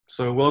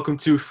So, welcome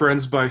to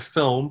Friends by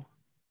Film.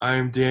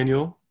 I'm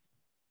Daniel.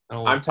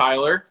 Oh, I'm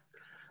Tyler.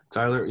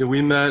 Tyler. Yeah,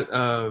 we met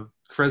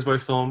Friends by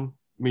Film,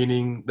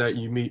 meaning that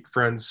you meet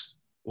friends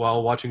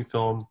while watching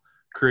film,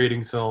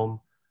 creating film,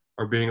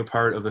 or being a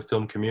part of a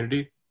film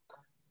community.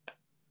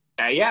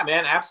 Yeah,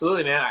 man,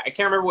 absolutely, man. I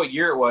can't remember what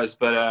year it was,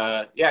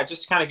 but yeah,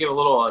 just kind of give a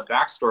little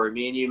backstory.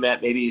 Me and you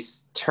met maybe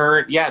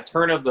turn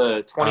of the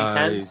I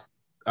 2010s,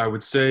 I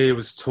would say it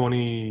was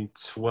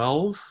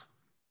 2012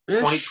 ish,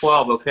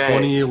 2012. Okay, yeah,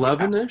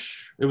 2011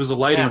 ish. It was a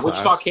lighting yeah,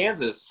 Wichita, class.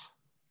 Kansas.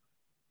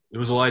 It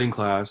was a lighting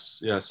class.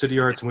 Yeah, City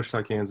Arts in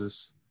Wichita,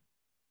 Kansas.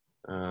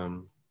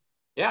 Um,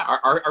 Yeah,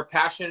 our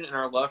passion and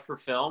our love for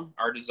film,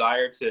 our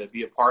desire to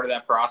be a part of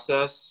that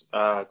process,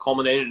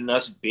 culminated in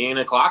us being in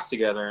a class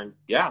together. And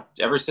yeah,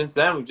 ever since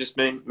then, we've just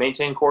been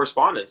maintained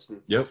correspondence.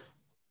 And yep.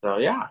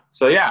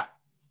 so yeah,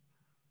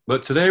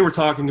 But today we're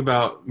talking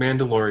about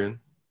Mandalorian,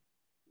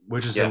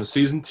 which is in the yes.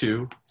 season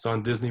two. It's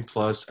on Disney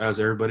Plus, as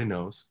everybody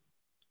knows.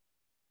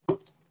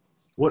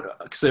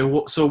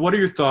 So what are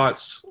your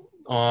thoughts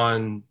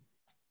on,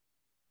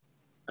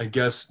 I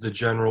guess, the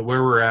general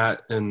where we're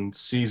at in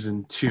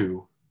season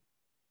two?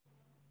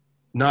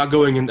 Not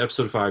going in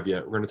episode five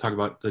yet. We're going to talk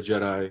about the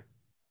Jedi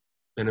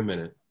in a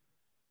minute.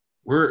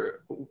 We're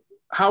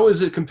How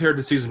is it compared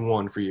to season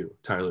one for you,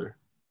 Tyler?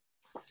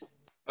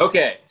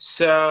 Okay,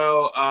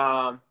 so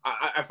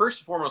I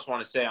first and foremost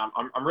want to say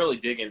I'm really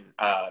digging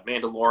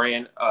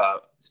Mandalorian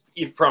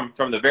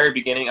from the very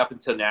beginning up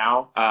until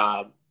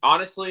now.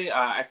 Honestly,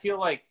 I feel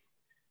like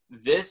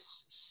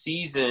this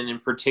season in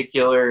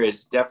particular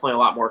is definitely a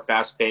lot more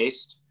fast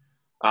paced.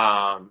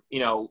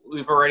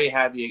 We've already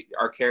had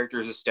our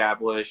characters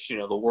established,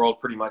 the world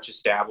pretty much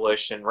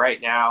established, and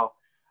right now,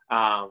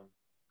 um,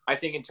 I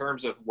think in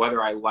terms of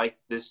whether I like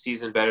this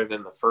season better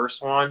than the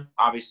first one,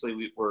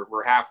 obviously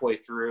we're halfway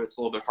through. It's a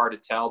little bit hard to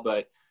tell,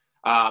 but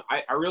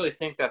I really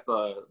think that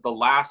the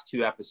last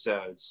two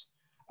episodes,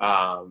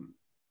 are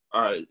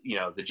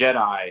the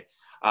Jedi,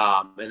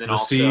 and then The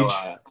also Siege?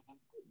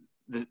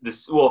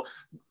 this well,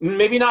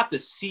 maybe not the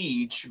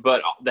siege,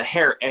 but the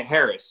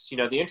Harris.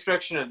 The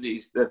introduction of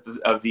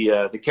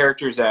the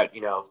characters that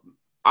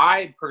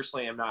I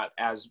personally am not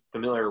as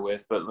familiar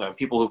with, but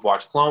people who've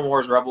watched Clone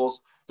Wars,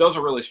 Rebels, those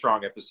are really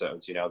strong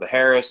episodes. The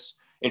Harris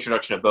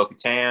introduction of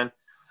Bo-Katan,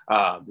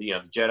 the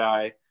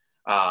Jedi,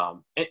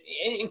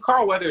 and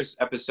Carl Weathers'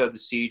 episode, The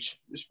Siege,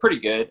 is pretty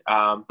good.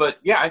 But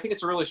yeah, I think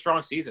it's a really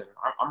strong season.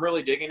 I'm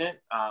really digging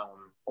it.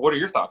 What are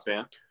your thoughts,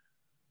 man?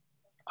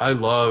 I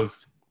love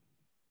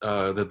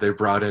that they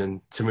brought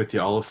in Timothy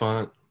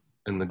Oliphant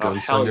and the Oh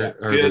hell yeah, gunslinger,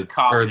 or good the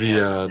cop, or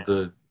man.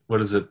 the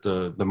what is it,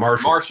 the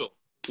Marshal. Marshall.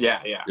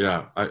 Yeah, yeah.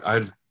 Yeah,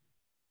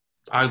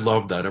 I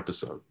loved that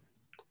episode.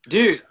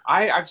 Dude,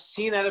 I've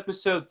seen that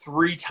episode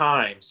three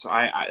times.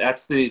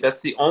 That's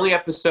the only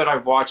episode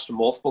I've watched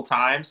multiple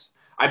times.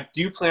 I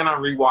do plan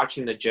on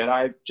rewatching the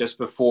Jedi just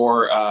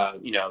before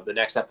the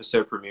next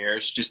episode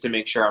premieres, just to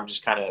make sure I'm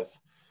just kind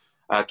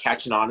of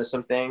catching on to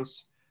some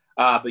things.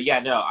 But yeah,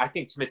 no, I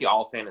think Timothy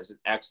Olyphant is an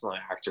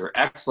excellent actor,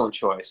 excellent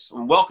choice.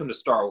 And welcome to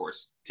Star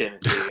Wars,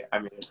 Timothy. I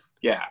mean,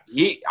 yeah,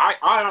 I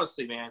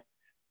honestly, man,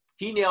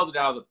 he nailed it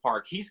out of the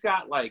park. He's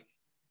got like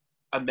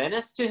a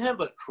menace to him,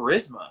 but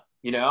charisma.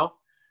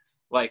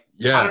 Like,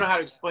 I don't Yeah. know how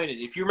to explain it.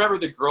 If you remember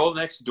The Girl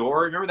Next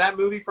Door, remember that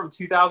movie from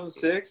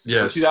 2006 or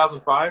Yes.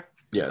 2005?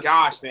 Yes.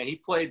 Gosh, man, he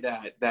played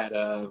that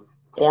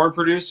porn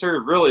producer.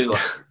 Really,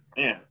 like,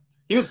 man,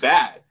 he was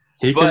bad.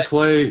 He can But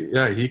play.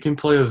 Yeah, he can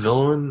play a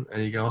villain,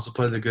 and he can also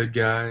play the good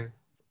guy.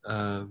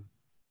 Um,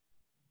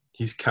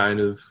 he's kind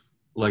of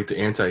like the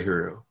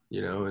anti-hero,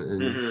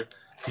 and mhm,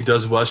 he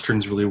does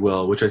westerns really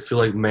well, which I feel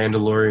like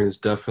Mandalorian is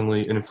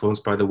definitely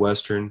influenced by the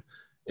western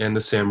and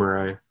the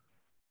samurai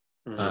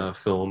mhm.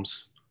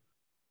 films.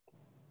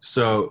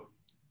 So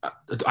I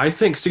I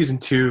think season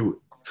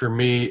two for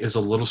me is a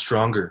little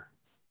stronger.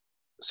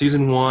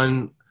 Season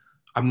one,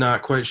 I'm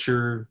not quite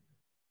sure.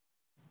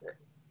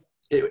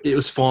 It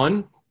was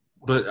fun,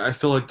 but I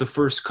feel like the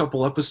first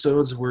couple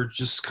episodes were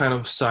just kind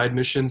of side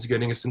missions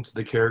getting us into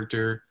the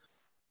character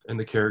and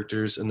the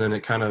characters, and then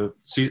it kind of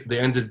they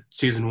ended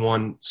season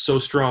one so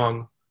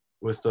strong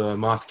with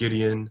Moff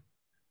Gideon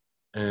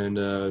and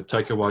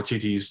Taika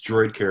Waititi's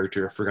droid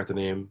character. I forgot the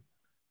name.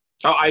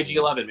 Oh,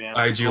 IG-11, man,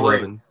 IG great.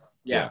 11.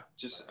 Yeah, Yeah,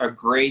 just a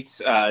great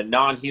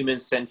non-human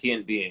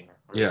sentient being.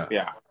 yeah.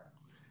 Yeah.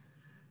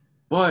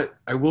 But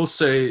I will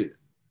say,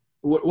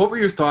 what were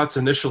your thoughts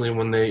initially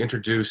when they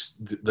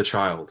introduced the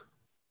child?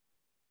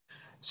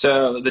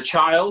 So the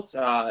child,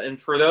 and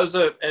for those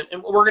and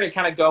we're going to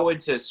kind of go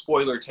into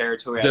spoiler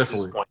territory at this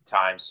Definitely. point in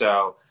time.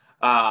 So,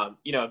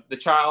 the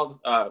child,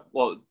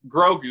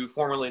 Grogu,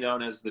 formerly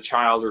known as the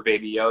child or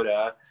Baby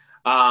Yoda,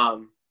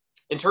 um,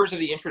 in terms of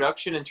the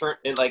introduction,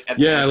 like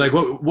Yeah, at the like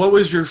what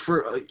was your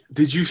first? Like,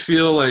 did you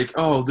feel like,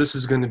 oh, this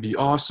is going to be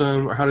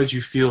awesome, or how did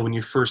you feel when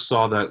you first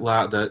saw that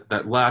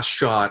last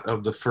shot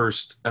of the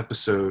first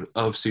episode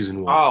of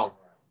season one? oh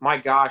my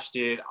gosh,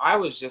 dude, I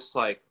was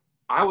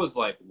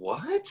like,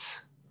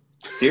 what?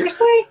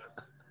 Seriously?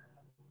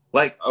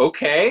 like,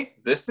 okay,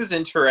 this is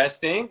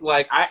interesting.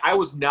 Like, I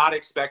was not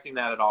expecting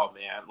that at all,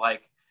 man.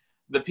 Like,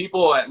 the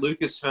people at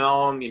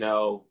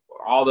Lucasfilm,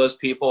 all those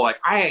people, like,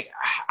 I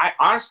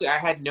honestly, I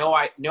had no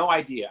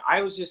idea.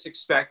 I was just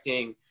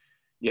expecting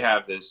you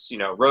have this,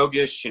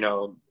 roguish,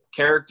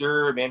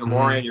 character,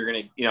 Mandalorian. You're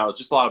going to,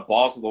 just a lot of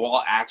balls to the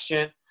wall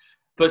action.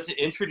 But to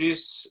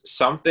introduce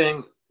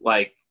something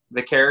like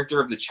the character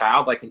of the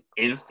child, like an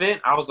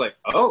infant, I was like,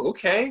 oh,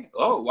 okay.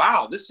 Oh,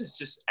 wow. This is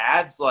just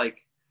adds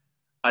like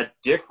a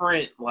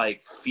different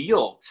like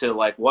feel to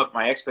like what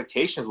my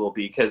expectations will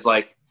be. Cause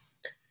like,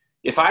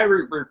 if I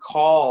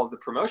recall, the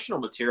promotional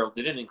material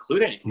didn't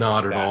include anything.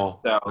 Not like at that.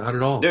 all. So, Not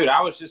at all. Dude,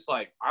 I was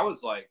like,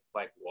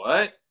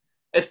 what?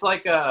 It's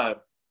like,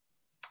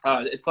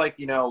 it's like,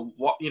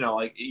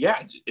 like,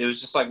 yeah, it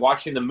was just like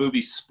watching the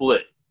movie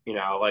Split,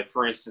 like,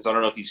 for instance, I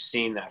don't know if you've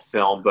seen that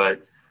film,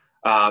 but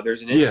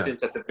there's an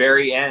instance at the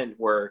very end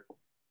where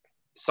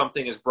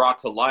something is brought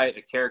to light,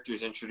 a character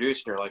is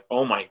introduced, and you're like,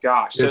 oh my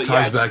gosh. It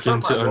ties back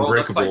into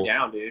Unbreakable.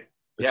 Down, dude.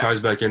 It ties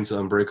back into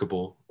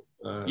Unbreakable.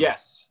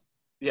 Yes.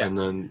 Yeah. And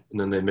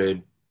then they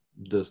made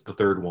the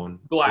third one.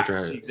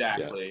 Glass,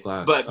 exactly. Yeah,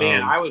 Glass. But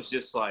man, I was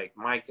just like,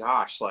 my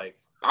gosh, like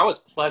I was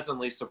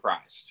pleasantly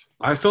surprised.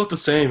 I felt the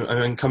same. I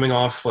mean, coming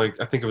off, like,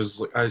 I think it was,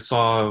 like, I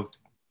saw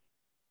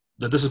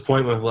the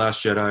disappointment of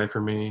Last Jedi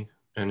for me,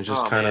 and it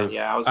just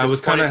I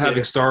was kind of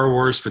having Star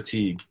Wars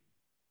fatigue.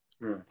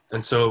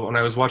 And so when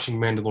I was watching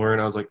Mandalorian,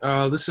 I was like,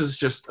 oh, this is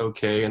just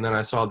okay. And then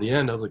I saw the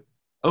end, I was like,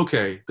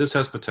 okay, this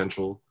has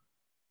potential.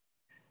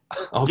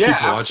 I'll keep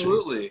watching.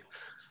 Absolutely.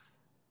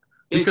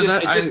 Because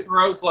it just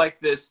throws like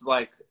this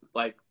like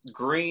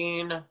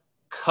green,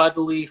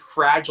 cuddly,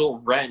 fragile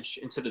wrench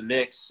into the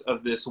mix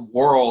of this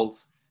world.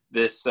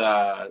 This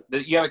that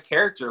you have a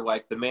character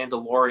like the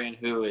Mandalorian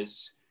who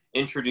is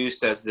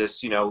introduced as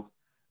this,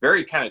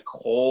 very kind of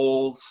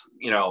cold,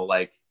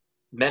 like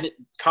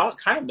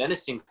kind of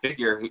menacing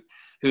figure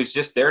who's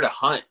just there to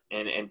hunt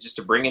and just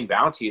to bring in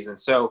bounties. And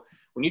so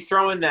when you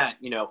throw in that,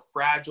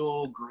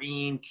 fragile,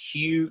 green,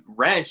 cute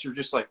wrench, you're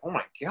just like, oh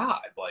my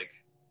God, like,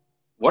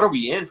 what are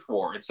we in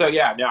for? And so,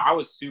 yeah, no, I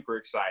was super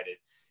excited.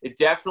 It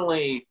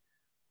definitely,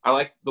 I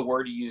like the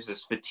word you used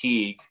as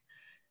fatigue,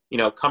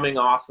 coming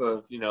off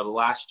of, The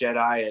Last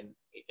Jedi.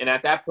 And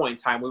at that point in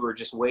time, we were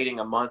just waiting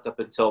a month up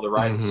until the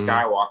Rise of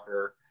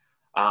Skywalker.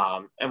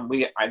 And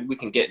we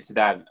can get into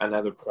that at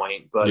another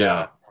point, but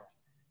yeah.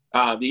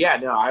 But yeah,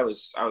 no, I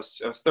was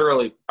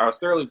thoroughly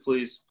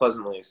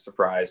pleasantly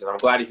surprised, and I'm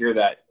glad to hear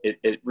that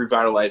it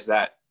revitalized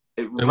that.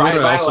 It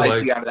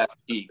revitalized you out of that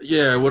fatigue.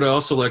 Yeah, what I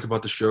also like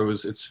about the show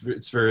is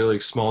it's very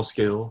like small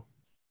scale.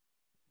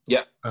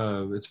 Yep.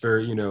 It's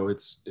very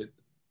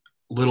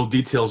little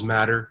details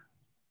matter.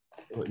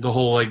 The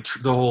whole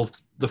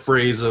the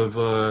phrase of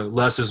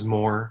less is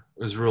more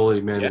is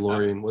really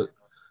Mandalorian.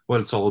 What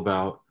it's all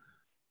about.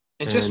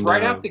 And just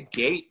right out the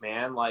gate,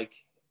 man, like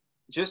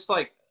just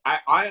like.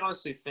 I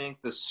honestly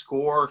think the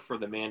score for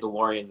The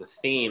Mandalorian, the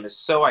theme, is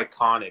so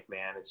iconic,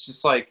 man. It's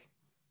just like,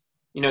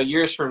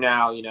 years from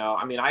now,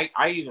 I mean, I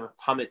even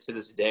hum it to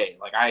this day.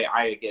 Like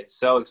I get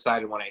so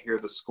excited when I hear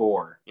the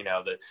score,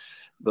 the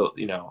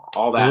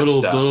all that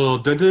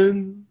stuff. Dun,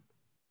 dun.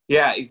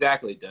 Yeah,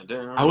 exactly. Dun,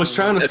 dun. I was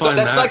trying to find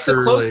that's that like for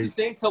the closest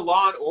thing to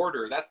Law and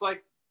Order. That's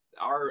like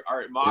our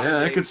modern. Yeah,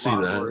 I could see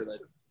that.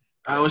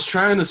 I was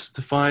trying to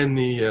find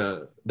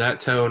the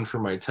that tone for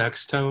my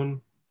text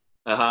tone.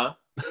 Uh-huh.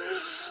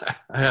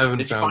 I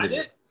haven't found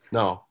it.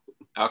 No.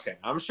 Okay,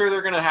 I'm sure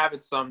they're gonna have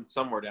it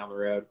somewhere down the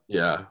road.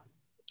 Yeah.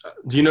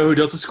 Do you know who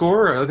does the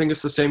score? I think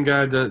it's the same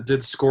guy that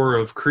did the score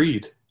of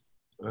Creed.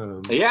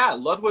 Yeah,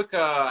 Ludwig.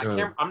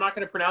 I'm not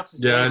gonna pronounce his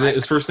name. Yeah,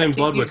 his first name's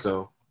Ludwig,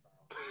 though.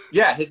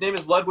 Yeah, his name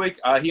is Ludwig.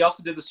 He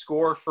also did the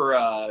score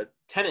for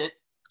Tenet.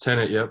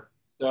 Tenet, yep.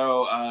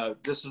 So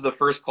this is the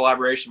first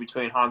collaboration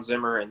between Hans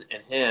Zimmer and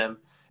him,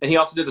 and he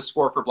also did the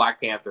score for Black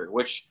Panther,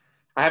 which.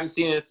 I haven't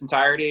seen it in its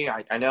entirety.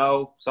 I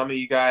know some of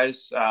you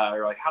guys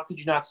are like, how could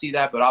you not see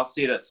that? But I'll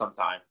see it at some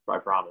time, I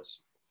promise.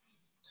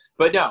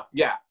 But no,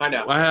 yeah, I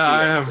know.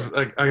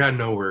 I got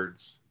no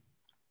words.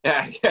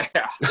 Yeah.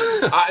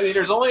 I mean,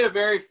 there's only a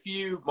very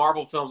few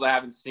Marvel films I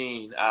haven't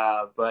seen.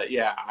 But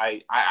yeah,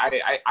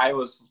 I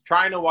was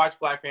trying to watch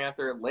Black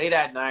Panther late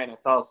at night. I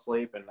fell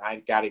asleep, and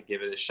I got to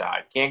give it a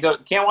shot. Can't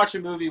watch a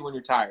movie when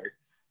you're tired.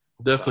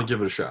 Definitely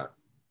give it a shot.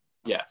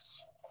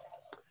 Yes.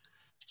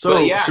 So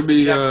yeah, should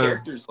we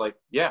characters like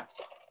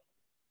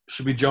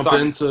Should we jump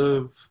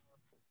into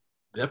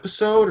the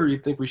episode, or do you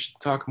think we should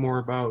talk more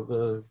about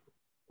the?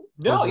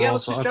 No, yeah,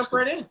 let's just jump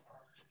right in.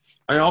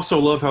 I also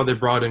love how they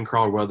brought in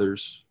Carl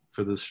Weathers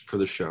for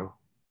the show.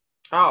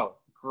 Oh,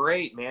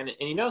 great, man!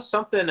 And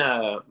something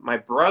my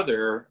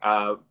brother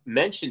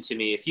mentioned to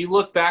me. If you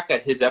look back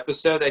at his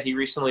episode that he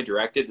recently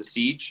directed, The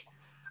Siege,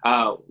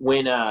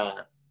 when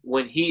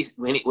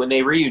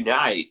they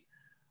reunite.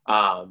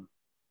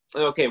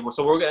 Okay, well,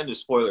 so we're getting into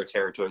spoiler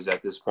territories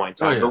at this point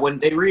in time. But when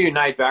they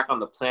reunite back on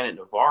the planet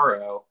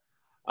Navarro,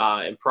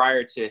 and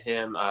prior to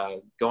him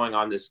going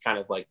on this kind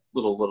of like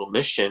little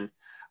mission,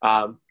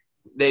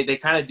 they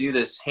kind of do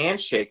this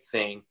handshake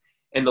thing,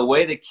 and the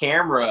way the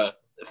camera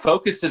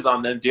focuses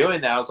on them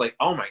doing that, I was like,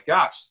 oh my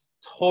gosh,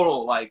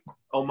 total like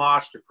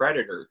homage to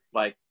Predator.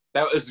 Like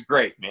that was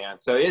great, man.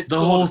 So it's The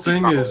cool whole to see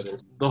thing Carl is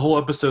Weathers. the whole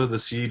episode of The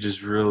Siege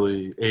is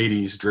really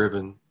 80s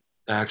driven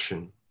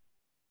action,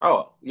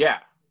 Oh yeah,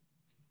 which is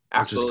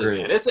absolutely,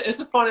 great. man. It's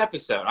a fun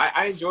episode.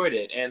 I enjoyed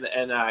it,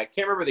 and I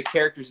can't remember the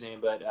character's name,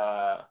 but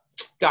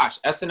gosh,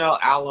 SNL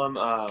alum,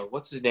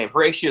 what's his name?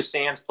 Horatio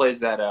Sands plays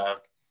that. Oh,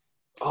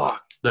 I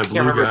That can't blue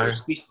remember guy. her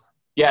speech.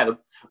 Yeah,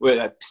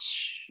 with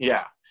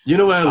yeah. You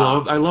know what I Um,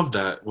 love? I love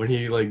that when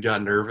he like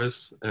got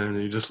nervous and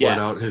he just let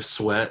out his yes.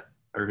 sweat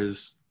or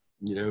his,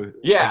 I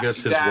Yeah, guess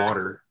his exactly.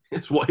 water.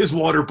 His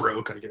water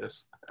broke, I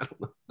guess. I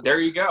don't know. There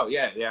you go.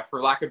 Yeah, yeah.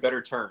 For lack of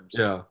better terms,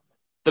 Yeah.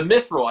 the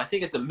mithril. I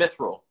think it's a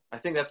mithril. I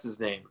think that's his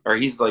name, or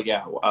he's like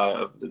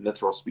the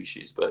mithril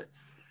species. But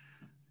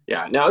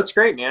yeah, no, it's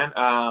great, man.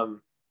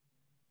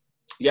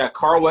 Yeah,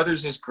 Carl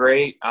Weathers is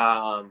great.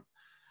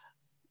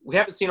 We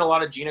haven't seen a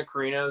lot of Gina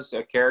Carino's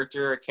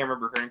character. I can't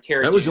remember her name.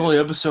 Cara That was the Dune. only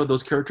episode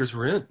those characters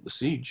were in, The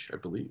Siege, I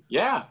believe,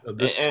 Yeah, of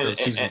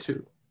season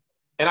 2.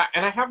 and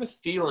I have a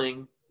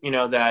feeling,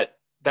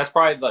 that's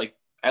probably like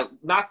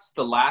not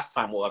the last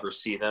time we'll ever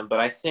see them, but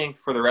I think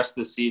for the rest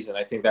of the season,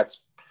 I think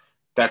that's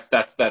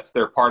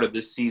their part of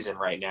this season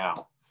right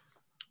now.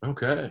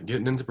 Okay,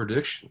 getting into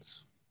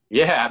predictions.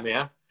 Yeah,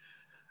 man.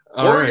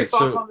 All What were your right,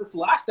 thoughts so on this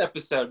last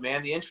episode,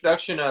 man? The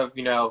introduction of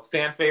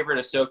fan favorite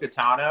Ahsoka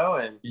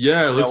Tano, and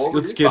yeah, what were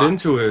let's your get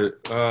thoughts? into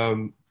it.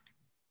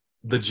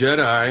 The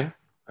Jedi.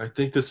 I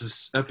think this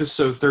is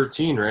episode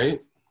 13,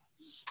 right?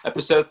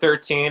 Episode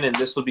 13, and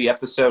this will be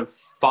episode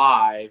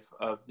 5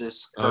 of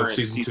this Of current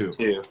season season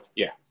 2. 2.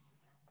 Yeah.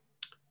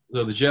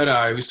 So the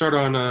Jedi. We start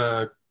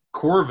on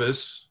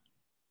Corvus,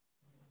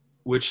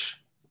 which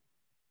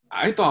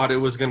I thought it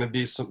was going to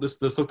be some. This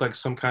looked like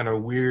some kind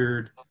of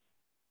weird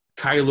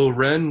Kylo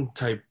Ren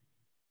type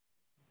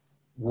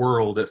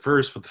world at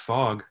first with the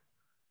fog.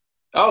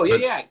 Oh yeah,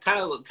 But yeah. Kind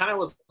of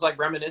was like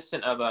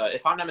reminiscent of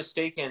if I'm not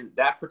mistaken,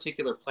 that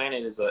particular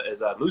planet is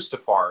a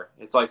Mustafar.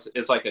 It's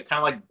like a kind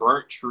of like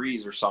burnt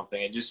trees or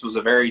something. It just was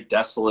a very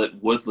desolate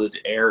woodland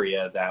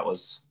area that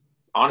was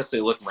honestly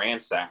looked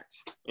ransacked.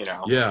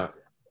 yeah,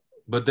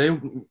 but they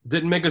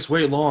didn't make us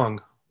wait long.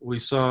 We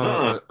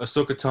saw Mm.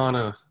 Ahsoka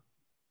Tano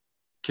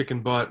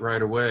kicking butt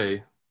right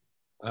away.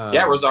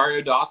 Yeah, Um,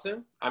 Rosario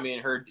Dawson. I mean,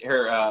 her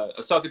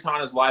Ahsoka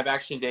Tano's live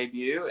action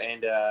debut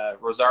and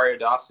Rosario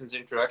Dawson's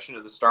introduction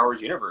to the Star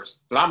Wars universe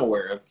that I'm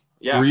aware of. were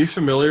Yeah. you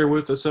familiar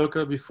with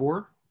Ahsoka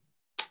before?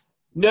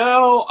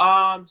 No,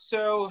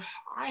 so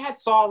I had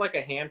saw like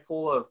a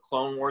handful of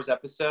Clone Wars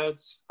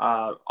episodes.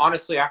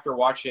 Honestly, after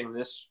watching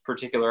this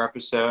particular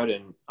episode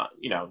and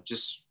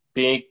just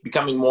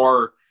becoming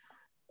more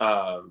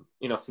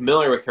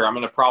familiar with her, I'm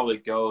going to probably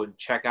go and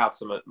check out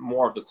some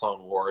more of the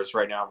Clone Wars.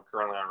 Right now, I'm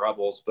currently on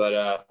Rebels,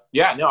 but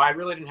yeah, no, I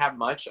really didn't have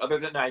much other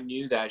than I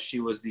knew that she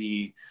was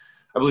I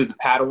believe, the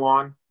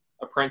Padawan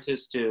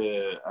apprentice to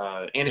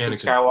Anakin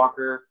Anakin.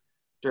 Skywalker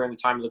during the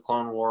time of the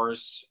Clone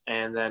Wars,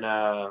 and then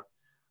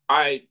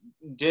I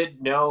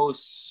did know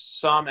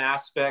some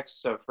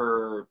aspects of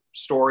her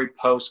story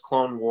post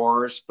Clone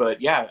Wars, but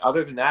yeah,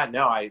 other than that,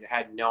 no, I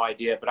had no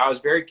idea. But I was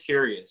very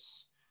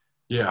curious.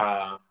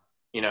 Yeah.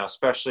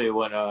 Especially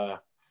when her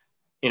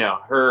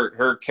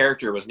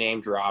character was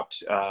name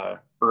dropped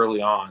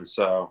early on.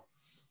 So,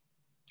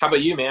 how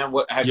about you, man?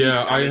 What have you?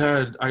 Yeah,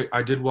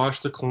 I did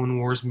watch the Clone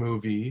Wars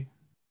movie,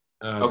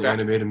 the Okay.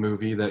 animated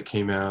movie that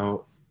came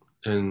out,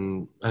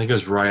 and I think it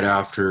was right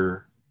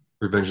after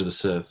Revenge of the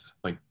Sith,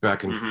 like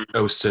back in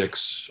Mm-hmm.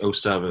 06,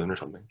 07 or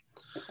something.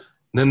 And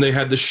then they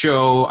had the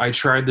show. I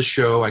tried the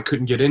show. I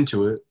couldn't get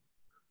into it.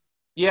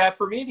 Yeah,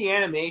 for me, the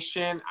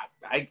animation,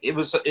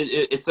 it's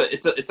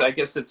I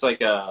guess it's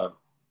like I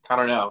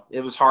don't know.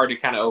 It was hard to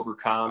kind of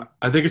overcome.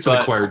 I think it's an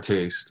But acquired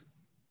taste.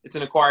 it's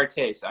an acquired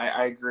taste.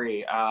 I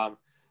agree.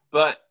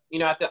 But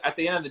at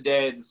the end of the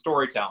day, the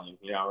storytelling,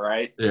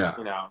 right? Yeah.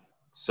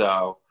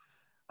 So,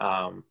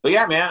 but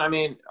yeah, man. I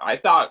mean, I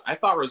thought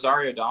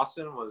Rosario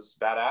Dawson was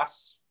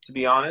badass. To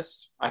be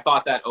honest, I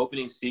thought that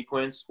opening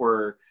sequence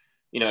where,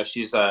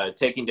 she's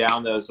taking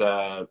down those,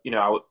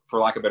 for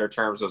lack of better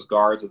terms, those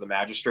guards of the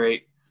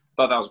magistrate.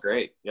 I thought that was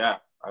great. Yeah,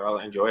 I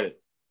really enjoyed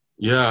it.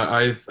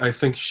 Yeah, I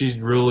think she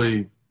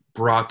really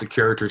brought the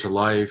character to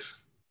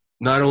life,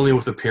 not only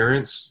with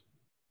appearance,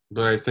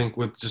 but I think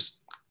with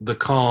just the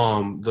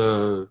calm,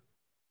 the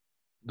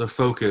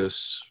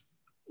focus.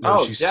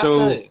 Oh,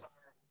 definitely.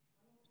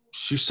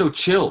 She's so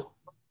chill,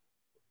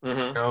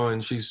 Mm-hmm.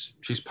 and she's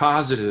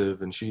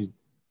positive, and she's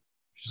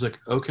like,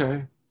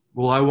 okay,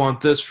 well, I want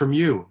this from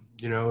you,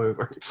 and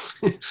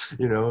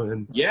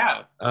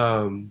Yeah.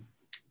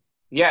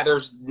 Yeah,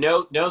 there's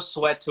no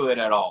sweat to it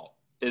at all.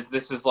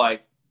 This is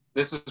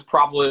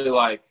probably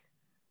like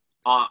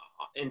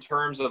in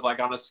terms of like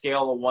on a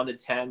scale of 1 to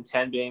 10,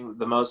 10 being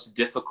the most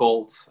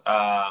difficult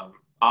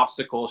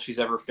obstacle she's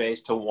ever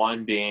faced to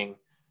 1 being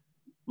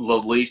the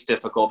least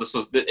difficult.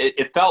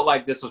 It felt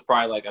like this was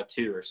probably like a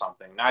 2 or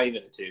something, not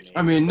even a 2. Maybe.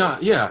 I mean,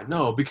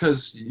 no,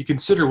 because you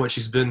consider what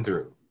she's been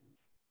through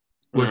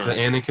with the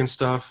Anakin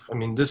stuff. I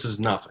mean, this is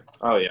nothing.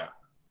 Oh yeah.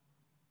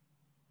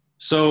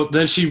 So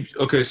then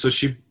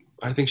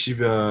I think she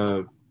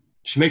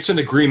makes an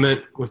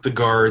agreement with the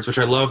guards, which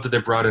I love that they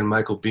brought in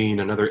Michael Biehn,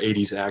 another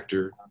 80s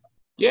actor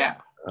Yeah,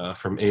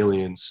 from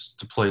Aliens,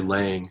 to play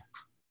Lang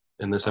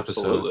in this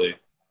episode. absolutely.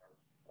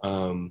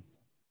 Um,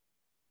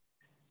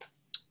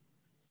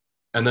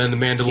 and then the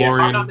Yeah, if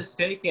I'm not Mandalorian.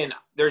 mistaken,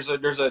 there's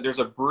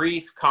a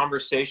brief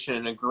conversation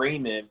and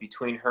agreement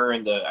between her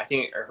and I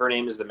think her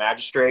name is the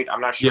magistrate. I'm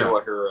not sure Yeah,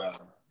 what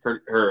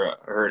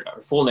her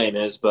full name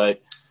is,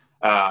 but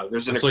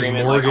there's an it's like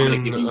agreement like I'm going to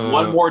Morgan. give you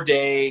one more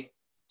day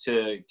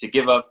to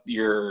give up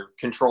your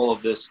control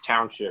of this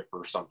township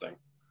or something.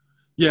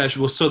 Yeah,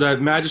 well, so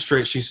that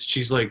magistrate,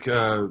 she's like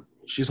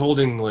she's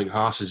holding like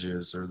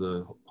hostages or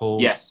the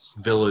whole Yes.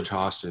 village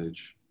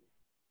hostage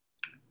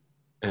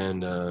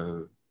and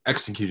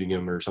executing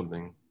him or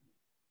something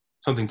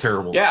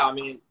terrible. Yeah, I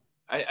mean,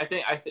 I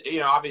think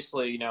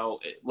obviously,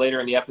 later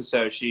in the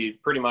episode, she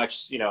pretty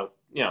much,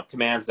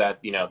 commands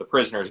that, the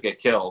prisoners get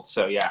killed.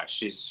 So yeah,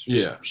 she's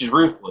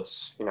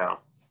ruthless.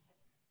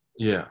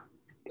 Yeah.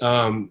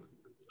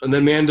 And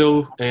then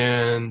Mando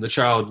and the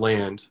child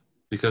land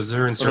because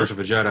they're in search of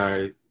a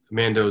Jedi.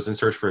 Mando's in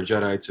search for a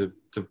Jedi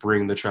to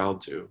bring the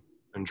child to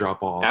and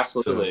drop off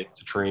Absolutely.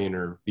 to train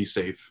or be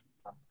safe.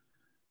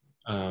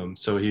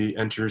 So he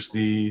enters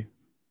the.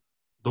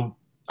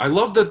 I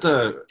love that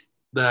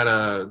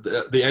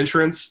the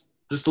entrance,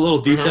 just a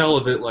little detail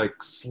of it,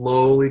 like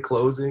slowly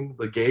closing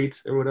the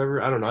gate or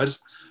whatever. I don't know.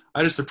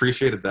 I just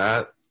appreciated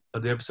that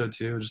of the episode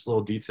too. Just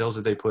little details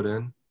that they put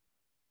in.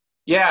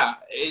 Yeah,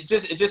 it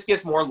just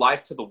gives more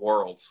life to the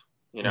world.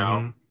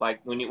 Like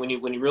when you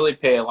really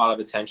pay a lot of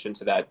attention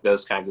to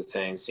those kinds of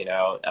things.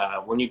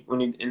 When you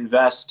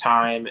invest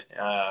time,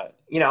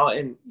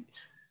 and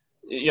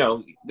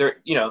there,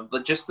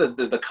 just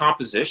the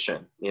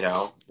composition.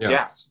 Yeah,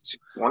 it's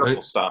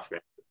wonderful stuff.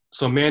 Man.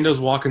 So Mando's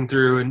walking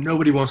through and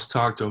nobody wants to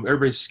talk to him.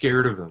 Everybody's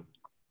scared of him,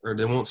 or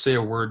they won't say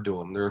a word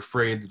to him. They're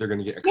afraid that they're going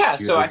to get executed. Yeah,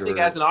 so I think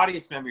as an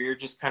audience member, you're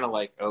just kind of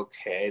like,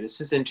 okay,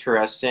 this is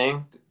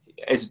interesting.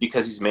 Is it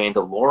because he's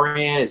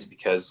Mandalorian? Is it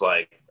because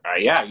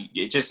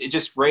it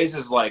just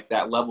raises like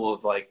that level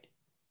of like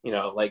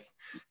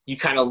you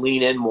kind of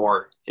lean in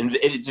more, and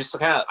it just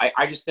kind of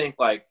I just think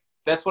like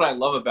that's what I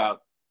love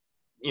about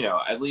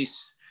at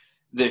least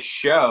this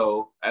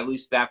show, at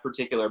least that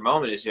particular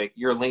moment is like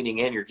you're leaning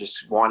in, you're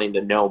just wanting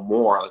to know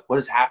more, like what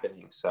is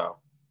happening. So,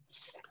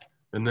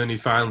 and then he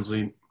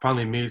finally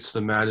meets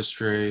the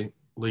magistrate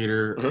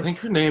leader. I think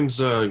her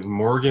name's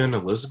Morgan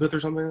Elizabeth or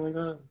something like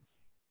that.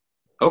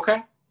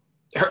 Okay.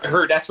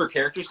 Her that's her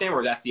character's name,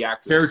 or that's the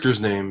actress?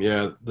 Character's name,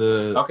 yeah.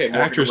 The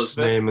actress'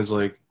 name is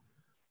like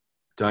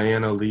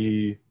Diana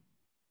Lee,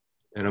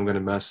 and I'm gonna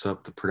mess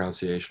up the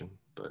pronunciation,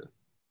 but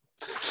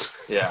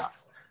yeah.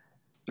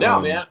 No,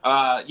 man.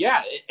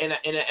 Yeah, and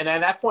at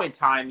that point in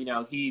time,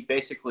 he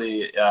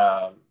basically,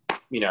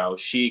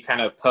 she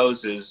kind of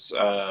poses,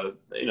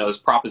 this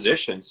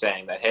proposition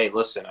saying that, hey,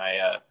 listen,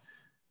 I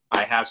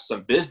have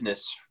some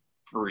business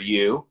for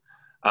you.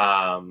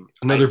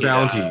 Another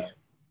bounty.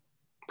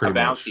 A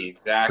bounty,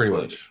 exactly.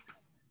 Pretty much.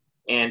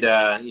 And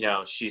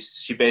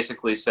she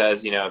basically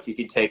says, if you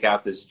could take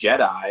out this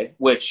Jedi,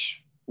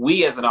 which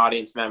we as an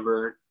audience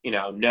member,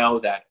 know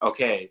that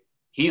okay,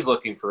 he's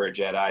looking for a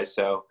Jedi,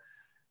 so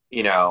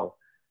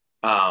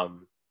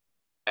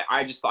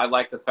I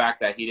like the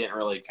fact that he didn't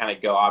really kind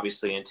of go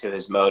obviously into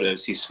his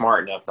motives. He's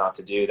smart enough not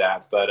to do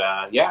that, but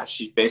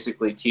she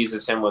basically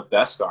teases him with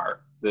Beskar,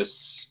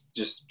 this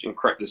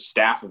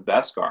staff of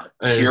Beskar.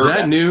 Is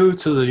that new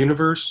to the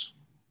universe?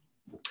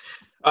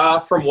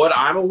 From what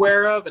I'm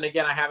aware of, and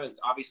again, I haven't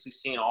obviously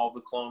seen all of the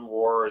Clone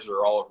Wars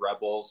or all of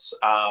Rebels,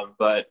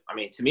 but I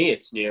mean, to me,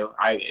 it's new.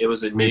 It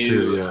was a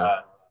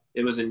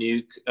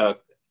new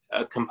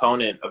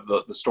component of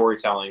the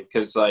storytelling,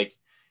 because like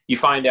you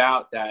find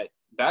out that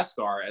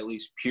Beskar, at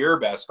least pure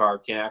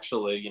Beskar, can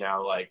actually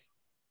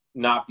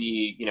not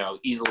be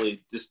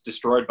easily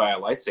destroyed by a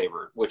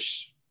lightsaber,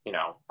 which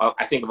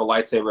I think of a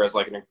lightsaber as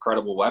like an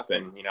incredible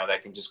weapon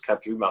that can just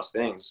cut through most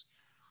things,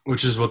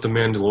 which is what the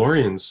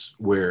Mandalorians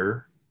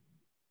wear.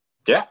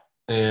 Yeah.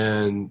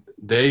 And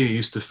they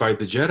used to fight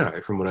the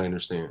Jedi, from what I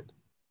understand.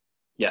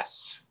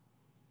 Yes.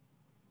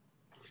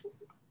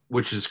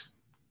 Which is,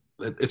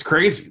 it's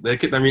crazy.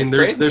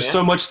 There's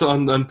so much to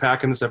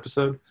unpack in this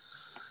episode.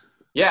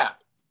 Yeah.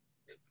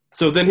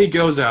 So then he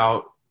goes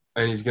out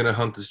and he's going to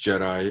hunt this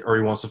Jedi, or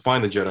he wants to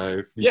find the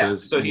Jedi.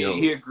 Because, so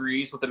he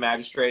agrees with the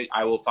magistrate,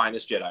 I will find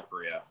this Jedi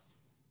for you.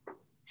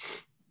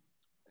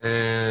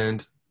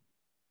 And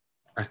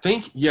I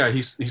think,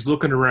 he's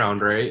looking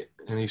around, right?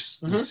 And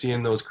he's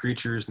seeing those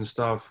creatures and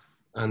stuff.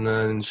 And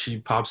then she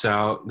pops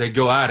out. They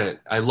go at it.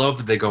 I love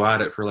that they go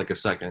at it for like a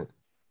second.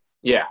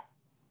 Yeah.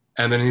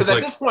 And then he's like...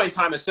 Because at this point in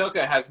time,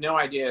 Ahsoka has no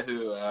idea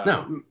who,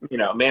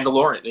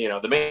 Mandalorian,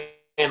 the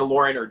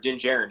Mandalorian or Din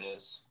Djarin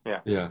is.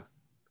 Yeah. Yeah.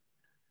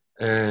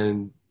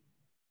 And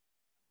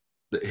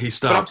he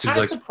stops. But I'm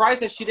kind of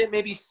surprised that she didn't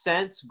maybe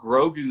sense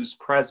Grogu's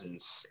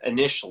presence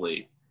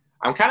initially.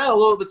 I'm kind of a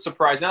little bit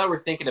surprised. Now that we're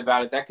thinking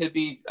about it, that could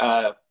be...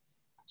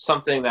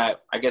 something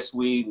that I guess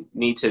we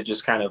need to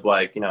just kind of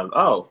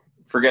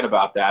forget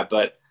about that.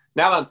 But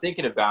now that I'm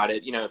thinking about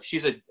it, if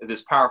she's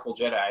this powerful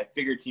Jedi, I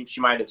figured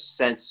she might have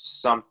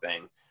sensed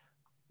something.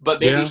 But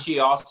maybe she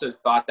also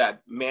thought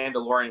that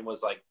Mandalorian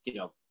was like,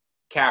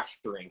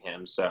 capturing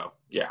him. So,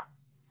 yeah.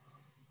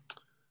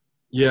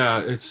 Yeah,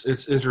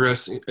 it's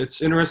interesting.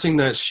 It's interesting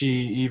that she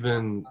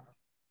even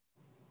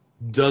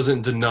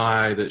doesn't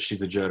deny that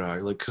she's a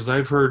Jedi. Like, because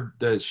I've heard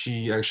that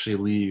she actually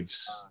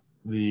leaves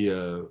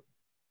the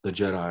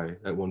Jedi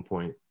at one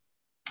point.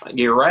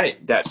 You're right.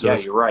 So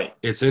you're right.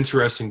 It's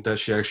interesting that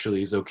she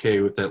actually is okay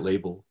with that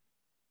label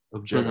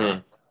of Jedi. Mm-hmm.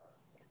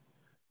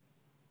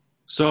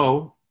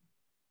 So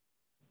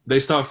they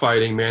stop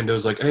fighting.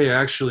 Mando's like, "Hey,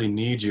 I actually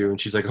need you," and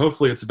she's like,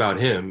 "Hopefully, it's about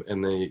him."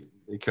 And they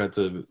cut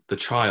to the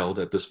child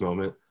at this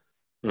moment.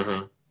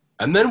 Mm-hmm.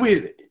 And then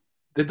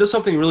they did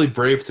something really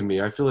brave to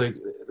me. I feel like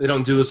they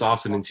don't do this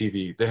often in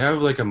TV. They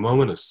have like a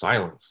moment of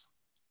silence.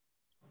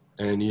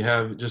 And you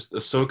have just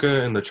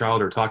Ahsoka and the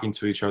child are talking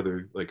to each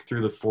other like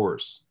through the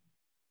Force.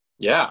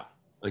 Yeah.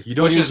 Like you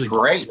don't Which usually is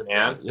great, get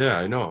man. that. Yeah,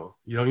 I know.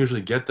 You don't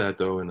usually get that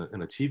though in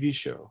a TV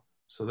show.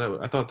 So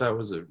I thought that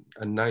was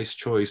a nice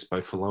choice by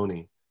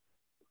Filoni.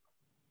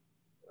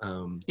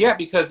 Yeah,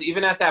 because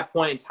even at that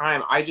point in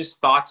time, I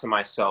just thought to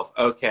myself,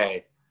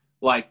 okay,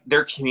 like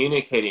they're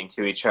communicating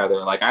to each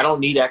other. Like I don't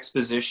need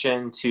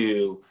exposition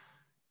to,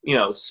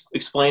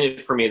 explain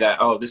it for me that,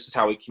 oh, this is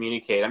how we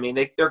communicate. I mean,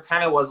 there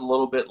kind of was a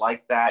little bit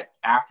like that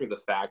after the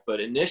fact, but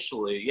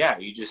initially, yeah,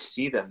 you just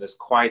see them, this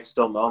quiet,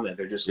 still moment.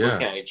 They're just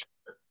looking at each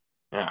other.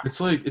 Yeah.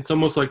 It's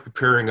almost like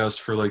preparing us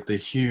for like the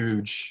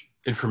huge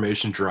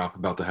information drop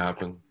about to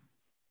happen.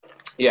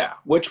 Yeah,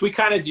 which we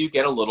kind of do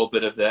get a little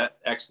bit of that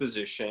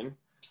exposition.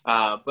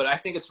 But I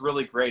think it's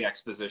really great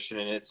exposition,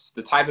 and it's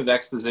the type of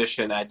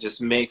exposition that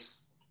just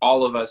makes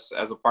all of us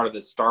as a part of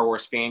the Star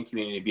Wars fan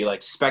community be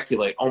like,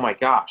 speculate, oh my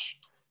gosh.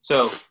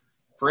 So,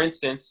 for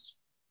instance,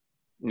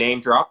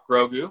 name drop,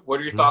 Grogu. What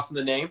are your thoughts on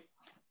the name?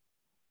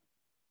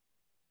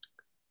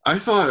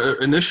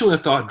 Initially I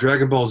thought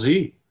Dragon Ball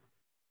Z.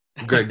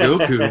 Got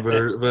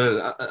Goku,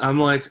 but I'm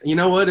like, you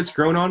know what? It's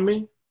grown on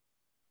me.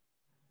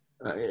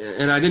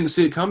 And I didn't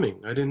see it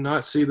coming. I did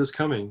not see this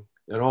coming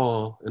at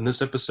all in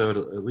this episode,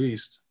 at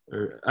least.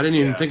 Or I didn't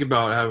even think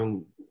about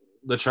having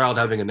the child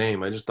having a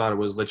name. I just thought it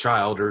was the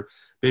child or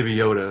Baby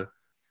Yoda.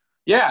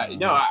 Yeah,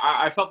 no,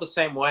 I felt the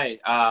same way.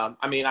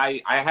 I mean,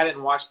 I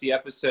hadn't watched the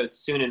episode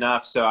soon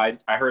enough, so I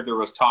heard there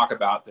was talk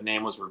about the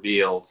name was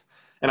revealed.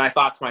 And I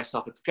thought to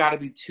myself, it's got to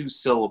be 2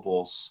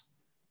 syllables.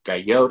 You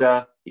got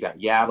Yoda, you got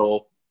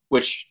Yaddle,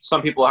 which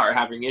some people are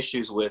having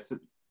issues with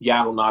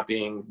Yaddle not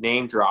being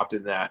name dropped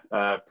in that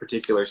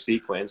particular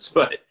sequence.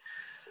 But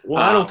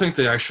I don't think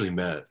they actually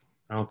met.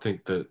 I don't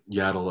think that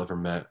Yaddle ever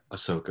met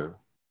Ahsoka.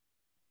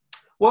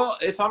 Well,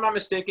 if I'm not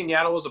mistaken,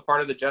 Yaddle was a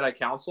part of the Jedi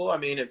Council. I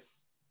mean,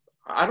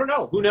 I don't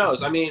know, who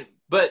knows? I mean,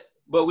 but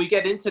we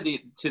get into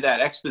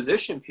that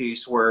exposition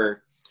piece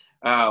where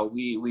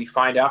we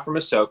find out from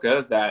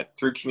Ahsoka that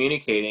through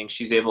communicating,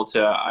 she's able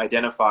to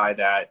identify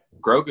that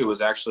Grogu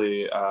was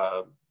actually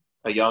a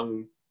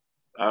young,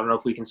 I don't know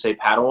if we can say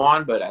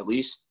Padawan, but at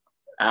least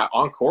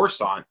on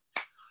Coruscant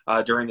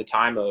during the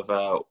time of,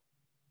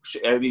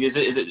 is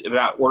it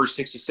about Order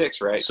 66,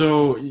 right?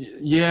 So,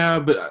 yeah,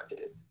 but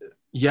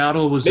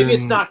Yaddle was Maybe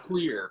it's not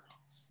clear.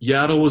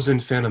 Yaddle was in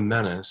Phantom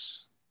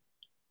Menace.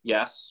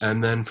 Yes.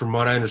 And then from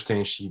what I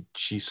understand,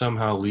 she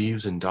somehow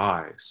leaves and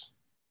dies.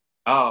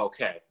 Oh,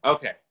 okay.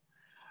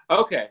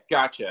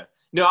 Gotcha.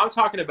 No, I'm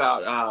talking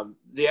about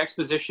the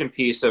exposition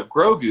piece of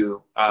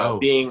Grogu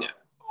being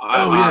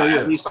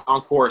at least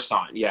on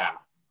Coruscant. Yeah.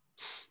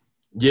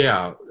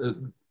 Yeah.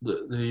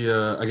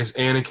 I guess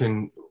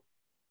Anakin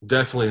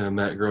definitely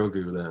met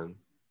Grogu then,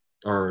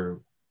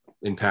 or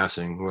in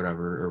passing,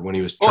 whatever, or when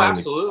he was trying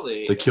to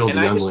kill the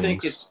younglings. I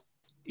just think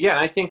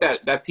I think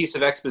that piece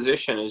of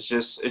exposition is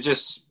just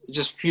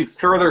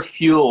further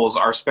fuels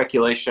our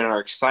speculation and our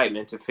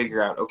excitement to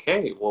figure out,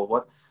 okay, well,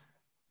 what?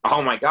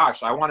 Oh my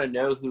gosh, I want to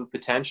know who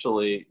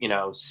potentially,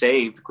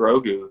 saved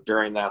Grogu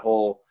during that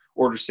whole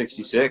Order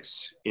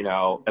 66,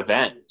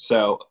 event.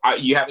 So,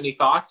 you have any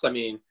thoughts? I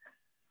mean,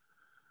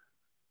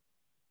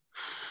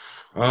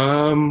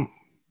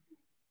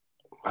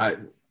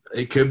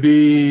 it could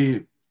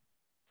be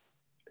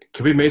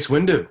Mace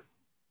Windu.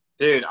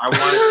 Dude, I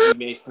want it to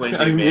be Mace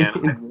Windu, man.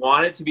 I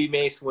want it to be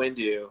Mace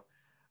Windu.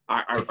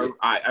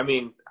 I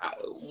mean,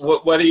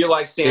 whether you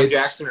like Sam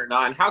Jackson or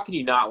not, and how can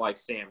you not like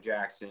Sam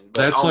Jackson?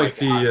 But,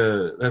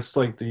 that's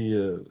like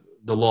the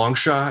long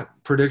shot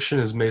prediction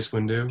is Mace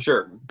Windu.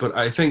 Sure, but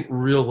I think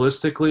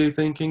realistically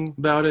thinking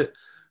about it,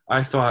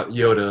 I thought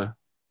Yoda,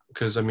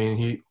 because I mean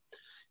he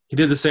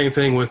did the same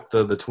thing with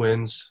the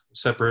twins,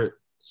 separate,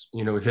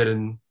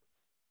 hidden.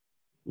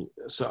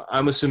 So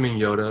I'm assuming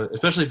Yoda,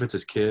 especially if it's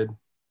his kid,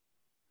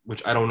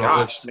 which I don't know.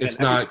 Gosh, it's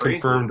not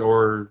confirmed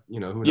or who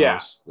knows. Yeah.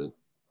 But,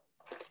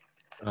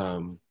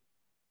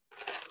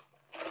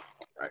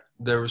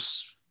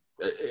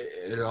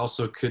 it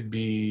also could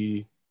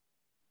be,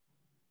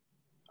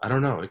 I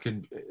don't know, it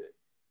could.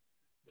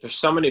 There's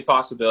so many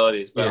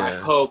possibilities, but I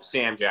hope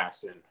Sam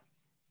Jackson.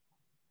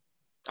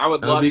 I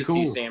would love to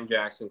see Sam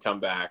Jackson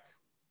come back.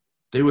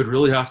 they would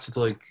really have to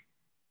like,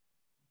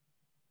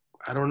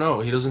 I don't know.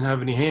 He doesn't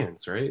have any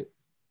hands, right?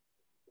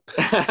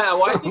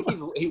 Well, I think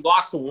he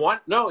lost one.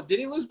 No, did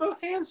he lose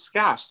both hands?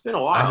 Gosh, it's been a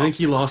I while. think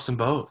he lost them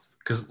both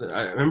because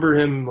I remember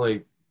him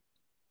like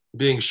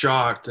being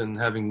shocked and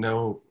having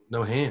no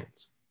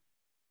hands.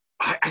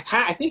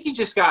 I think he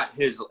just got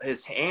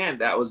his hand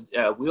that was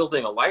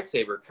wielding a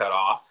lightsaber cut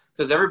off,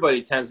 because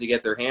everybody tends to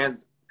get their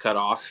hands cut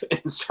off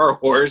in Star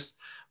Wars,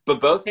 but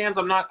both hands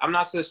I'm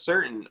not so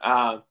certain.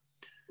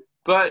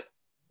 But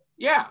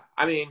yeah,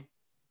 I mean,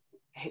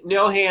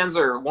 no hands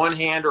or one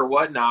hand or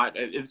whatnot,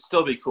 it'd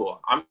still be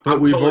cool. But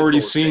I'm we've totally already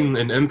cool with seen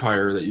it. in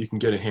Empire that you can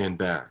get a hand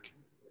back.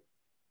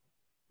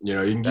 You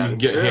know, you That can is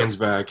get true. hands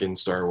back in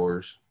Star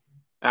Wars.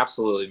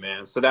 Absolutely,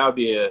 man. So that would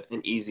be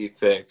an easy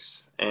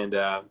fix. And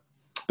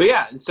but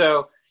yeah, and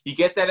so you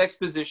get that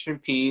exposition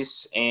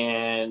piece,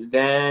 and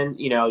then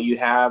you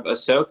have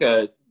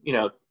Ahsoka,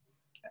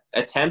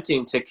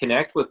 attempting to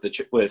connect with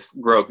with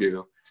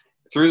Grogu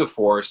through the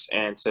Force,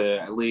 and to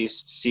at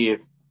least see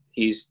if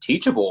he's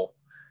teachable.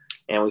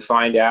 And we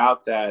find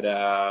out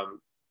that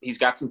he's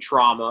got some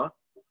trauma,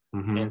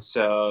 Mm-hmm. and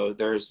so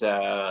there's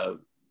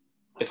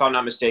if I'm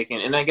not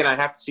mistaken, and again, I'd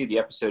have to see the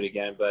episode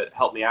again, but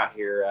help me out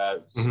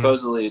here.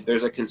 Supposedly,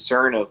 there's a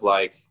concern of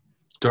like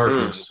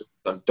Darkness.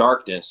 of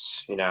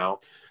darkness.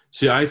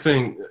 See, I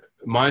think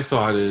my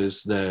thought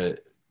is that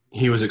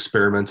he was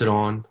experimented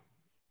on,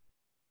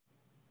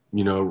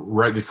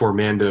 right before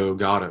Mando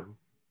got him.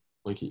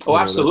 Like,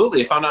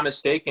 Absolutely. If I'm not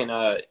mistaken,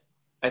 I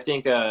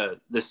think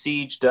the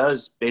siege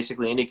does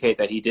basically indicate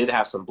that he did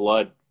have some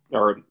blood,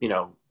 or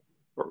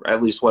or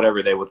at least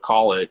whatever they would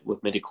call it,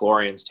 with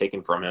midichlorians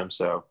taken from him.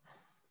 So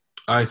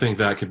I think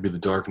that could be the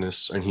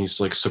darkness, and he's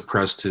like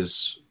suppressed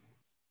his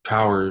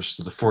powers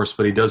to the Force,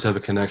 but he does have a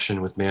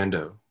connection with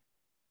Mando.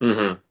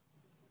 Mm-hmm.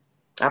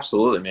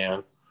 Absolutely,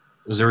 man.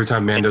 Because every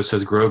time Mando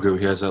says Grogu,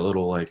 he has that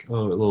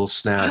little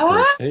snap.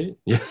 Like, hey,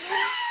 yeah.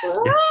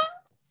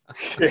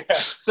 Yeah,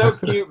 so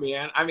cute,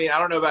 man. I mean, I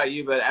don't know about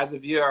you, but as a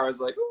viewer, I was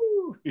like,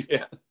 ooh,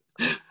 yeah.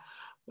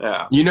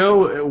 Yeah. You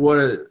know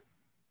what?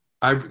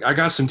 I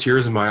got some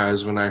tears in my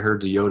eyes when I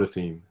heard the Yoda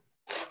theme.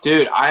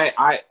 Dude,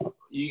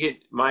 you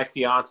get my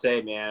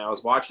fiance, man. I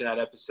was watching that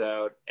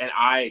episode and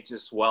I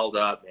just welled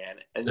up, man.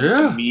 And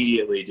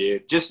immediately,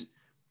 dude. Just,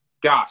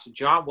 gosh,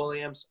 John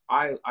Williams,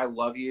 I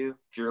love you.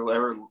 If you're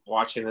ever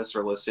watching this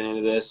or listening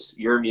to this,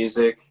 your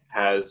music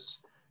has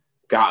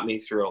got me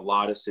through a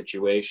lot of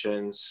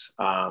situations.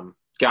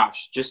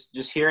 Gosh,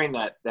 just hearing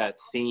that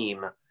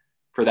theme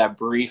for that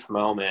brief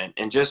moment,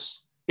 and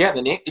just, yeah,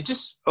 the name, I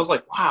was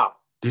like, wow.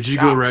 Did you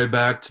go right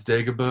back to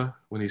Dagobah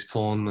when he's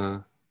pulling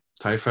the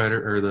TIE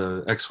fighter or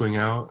the X-Wing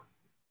out?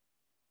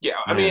 Yeah,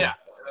 I mean,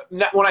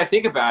 when I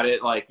think about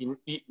it, like,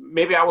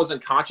 maybe I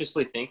wasn't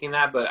consciously thinking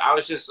that, but I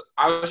was just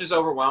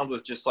overwhelmed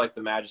with just like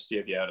the majesty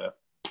of Yoda.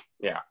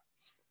 Yeah.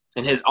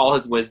 And all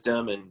his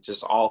wisdom and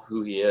just all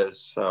who he is.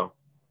 So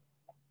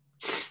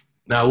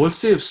now,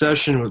 what's the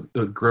obsession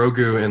with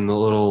Grogu and the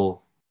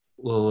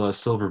little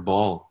silver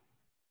ball?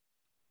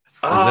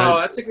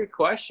 That's a good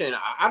question.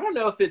 I don't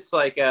know if it's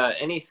like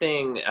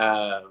anything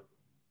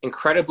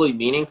incredibly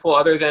meaningful,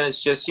 other than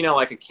it's just,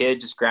 like a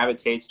kid just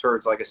gravitates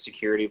towards like a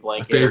security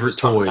blanket, a favorite or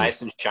something toy,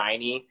 nice and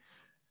shiny.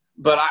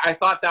 But I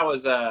thought that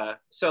was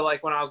so,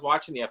 like, when I was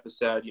watching the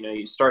episode,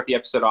 you start the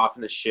episode off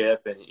in the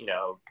ship, and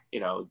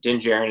Din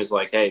Djarin is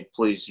like, hey,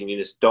 please, you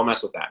need to don't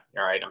mess with that.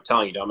 All right, I'm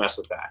telling you, don't mess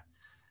with that.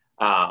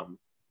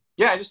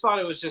 Yeah, I just thought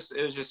it was just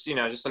just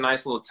a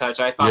nice little touch.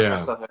 I thought to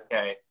myself,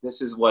 okay,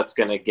 this is what's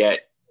gonna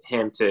get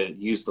him to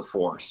use the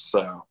Force.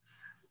 So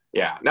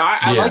yeah, no,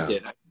 I liked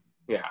it.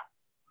 Yeah.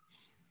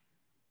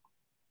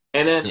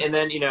 And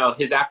then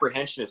his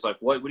apprehension is like,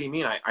 what do you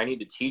mean I need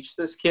to teach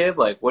this kid?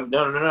 Like, what?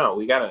 No,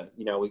 we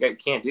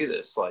can't do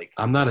this. Like,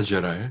 I'm not a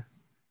Jedi.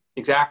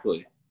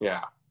 Exactly.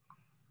 Yeah.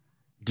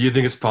 Do you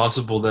think it's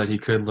possible that he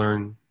could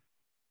learn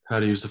how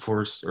to use the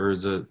Force, or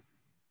is it?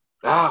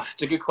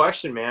 It's a good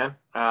question, man.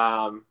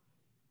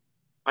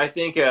 I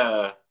think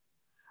I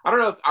don't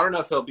know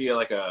if he'll be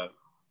like I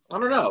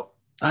don't know.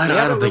 I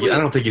don't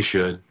think he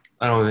should.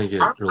 I don't think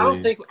it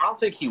really. I don't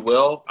think he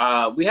will.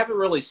 We haven't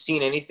really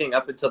seen anything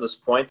up until this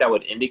point that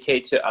would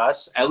indicate to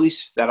us, at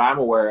least that I'm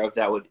aware of,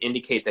 that would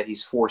indicate that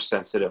he's Force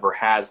sensitive or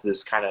has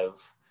this kind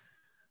of,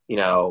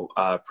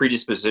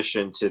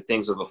 predisposition to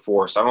things of the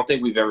Force. I don't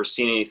think we've ever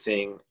seen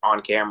anything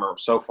on camera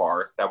so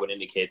far that would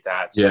indicate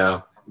that. So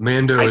yeah,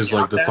 Mando is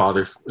like the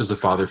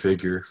father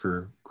figure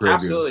for Grogu.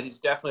 Absolutely,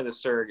 he's definitely the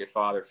surrogate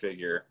father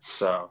figure.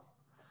 So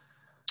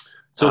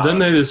then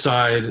they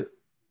decide,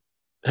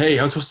 hey,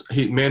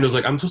 Mando's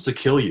like, I'm supposed to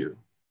kill you,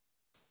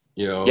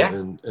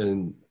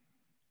 and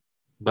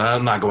but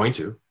I'm not going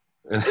to.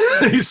 And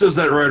he says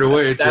that right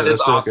away to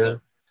Ahsoka.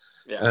 Awesome.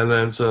 Yeah. And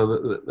then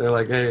so they're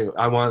like, hey,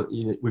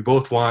 we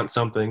both want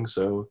something,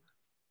 so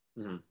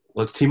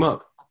let's team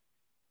up.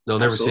 They'll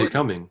never see it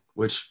coming,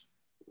 which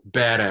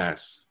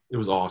badass. It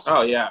was awesome.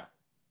 Oh yeah.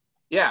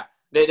 Yeah.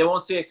 They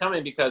won't see it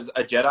coming because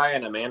a Jedi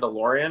and a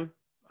Mandalorian,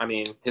 I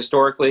mean,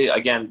 historically,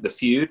 again, the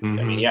feud, I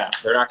mean, yeah,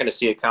 they're not going to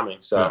see it coming.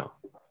 So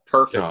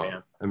Perfect, Oh,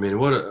 man. I mean,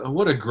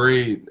 what a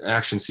great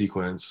action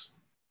sequence.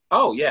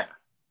 Oh yeah.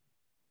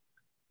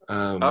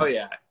 Oh Um,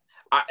 yeah.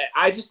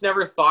 I just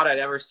never thought I'd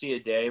ever see a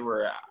day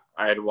where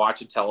I'd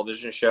watch a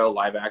television show,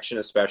 live action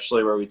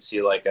especially, where we'd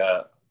see like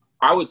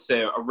I would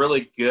say a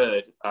really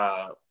good,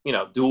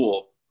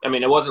 duel. I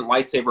mean, it wasn't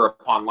lightsaber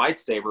upon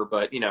lightsaber,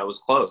 but it was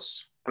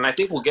close. And I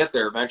think we'll get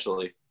there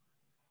eventually.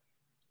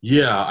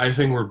 yeah, I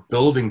think we're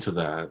building to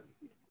that,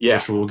 Yeah.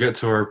 which we'll get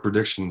to our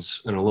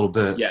predictions in a little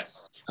bit.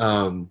 Yes.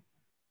 Um,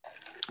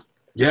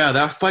 yeah,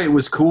 that fight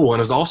was cool, and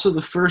it was also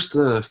the first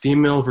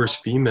female versus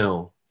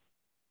female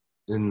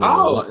in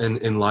Oh,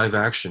 in live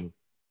action.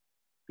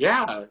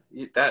 yeah.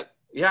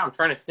 Yeah, I'm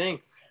trying to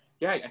think.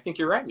 Yeah, I think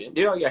you're right, man.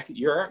 Yeah, I think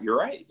you're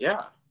right.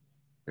 Yeah.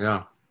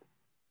 Yeah,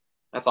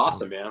 That's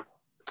awesome, man.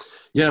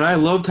 yeah, and I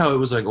loved how it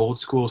was like old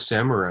school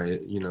samurai.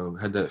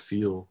 Had that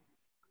feel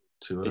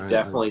to it. It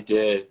definitely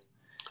did.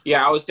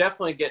 Yeah, I was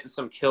definitely getting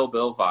some Kill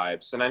Bill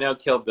vibes, and I know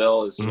Kill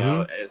Bill is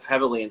Mm-hmm.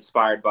 heavily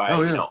inspired by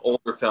Oh yeah.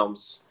 older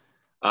films,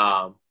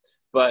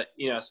 but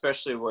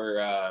especially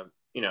where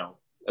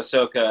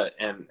Ahsoka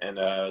and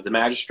the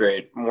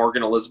Magistrate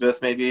Morgan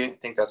Elizabeth, maybe I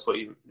think that's what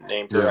you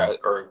named her, Yeah.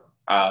 or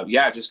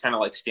yeah, just kind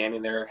of like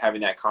standing there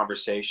having that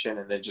conversation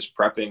and then just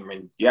prepping. I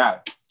mean, yeah,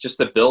 just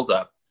the build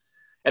up,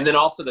 and then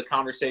also the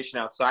conversation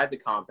outside the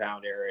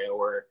compound area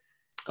where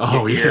you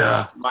Oh hear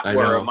yeah. I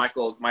where know.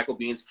 Michael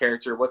Bean's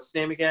character, what's his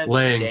name again?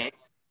 Lang. Dang,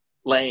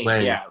 Lang.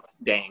 Lang. Yeah,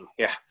 Dang.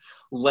 Yeah,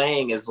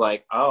 Lang is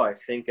like, oh, I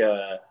think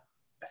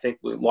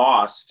we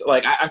lost.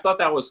 Like, I thought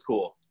that was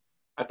cool.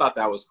 I thought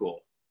that was cool.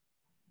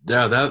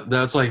 Yeah,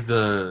 that's like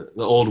the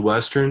old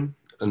western,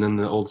 and then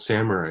the old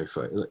samurai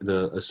fight.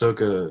 The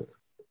Ahsoka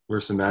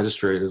versus the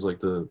Magistrate is like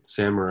the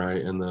samurai,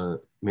 and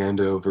the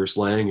Mando versus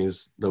Lang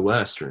is the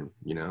western.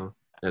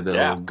 And then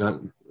Yeah,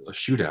 a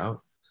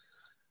shootout.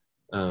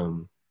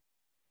 Um,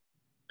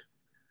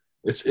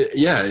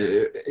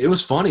 it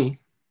was funny.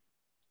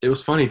 It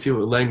was funny too.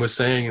 What Lang was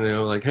saying,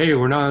 like, "Hey,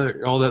 we're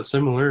not all that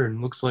similar,"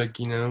 and looks like,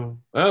 oh,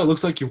 it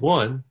looks like you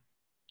won.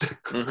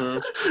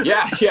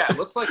 yeah, yeah. It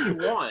looks like you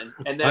won,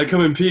 and I then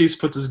come in peace,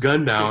 puts his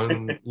gun down,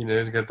 and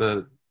he's got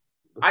the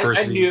I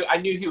person. knew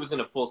he was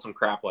gonna pull some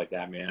crap like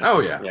that, man. Oh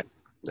yeah, Yeah,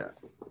 yeah,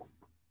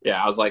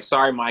 yeah. I was like,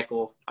 sorry,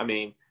 Michael. I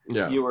mean,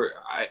 yeah. you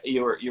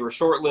were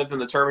short lived in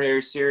the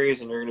Terminator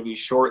series, and you're gonna be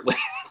short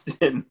lived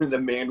in the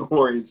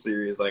Mandalorian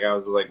series. Like, I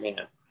was like,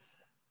 man.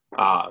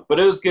 But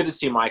it was good to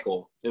see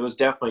Michael. It was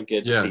definitely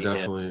good to Yeah, see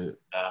definitely. him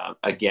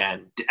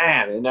again.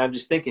 Damn, and I'm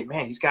just thinking,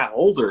 man, he's got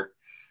older.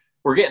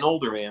 We're getting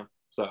older, man.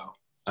 So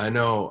I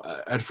know.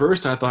 At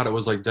first, I thought it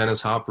was like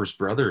Dennis Hopper's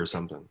brother or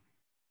something.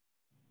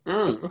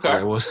 But okay,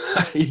 I was.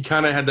 He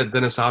kind of had that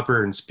Dennis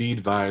Hopper and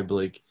Speed vibe,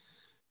 like,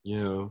 you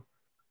know,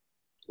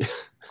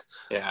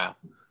 yeah.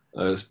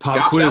 Pop Gosh,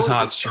 that Quiz would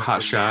have been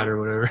hot something, shot man. or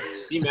whatever. Can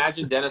you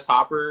imagine Dennis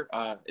Hopper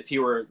if he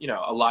were,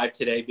 alive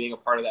today, being a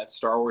part of that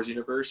Star Wars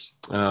universe?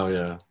 Oh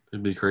yeah,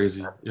 it'd be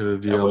crazy. It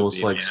would be That would almost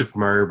be, like man. Super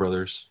Mario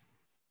Brothers.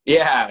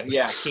 Yeah,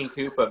 yeah, King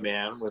Koopa,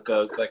 man, with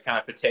that kind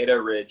of potato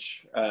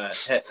ridge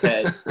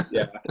head.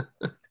 Yeah,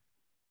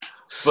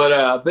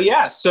 but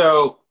yeah,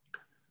 so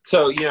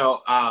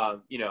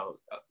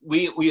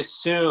we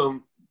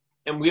assume,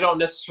 and we don't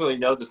necessarily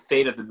know the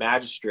fate of the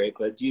magistrate,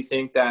 but do you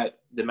think that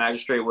the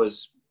magistrate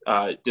was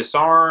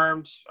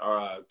disarmed,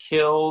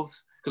 killed?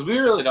 Because we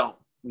really don't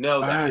know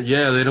that.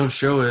 Yeah, they don't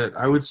show it.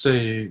 I would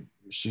say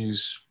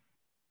she's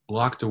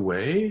locked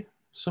away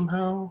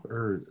somehow,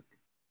 or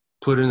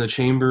put in a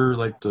chamber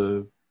like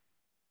the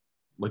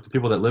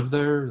people that live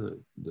there.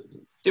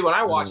 See, when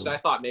I watched it, Uh, I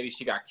thought maybe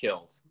she got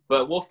killed,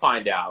 but we'll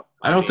find out.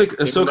 I I don't think mean,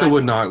 maybe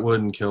Ahsoka not.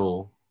 wouldn't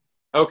kill.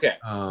 Okay.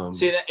 Um,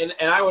 See, and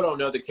I don't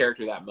know the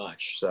character that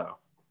much, so.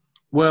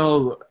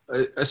 well,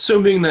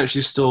 assuming that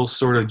she's still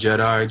sort of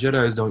Jedi.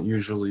 Jedis don't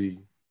usually,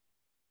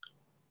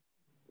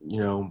 you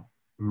know,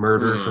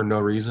 murder Hmm. for no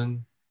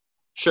reason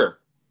Sure.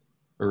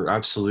 or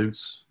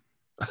absolutes.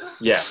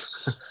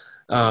 Yes.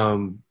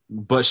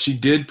 But she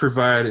did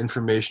provide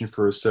information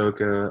for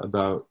Ahsoka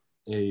about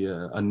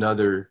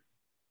another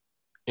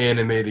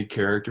animated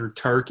character,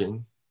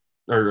 Tarkin,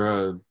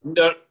 or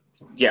No,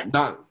 yeah.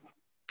 not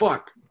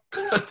fuck.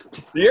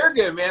 You're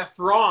good, man.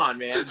 Thrawn,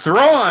 man.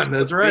 Thrawn,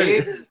 that's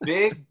right.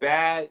 Big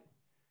bad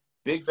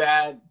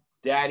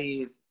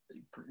daddy,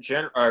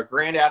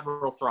 Grand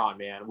Admiral Thrawn,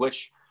 man,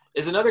 which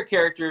is another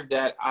character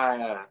that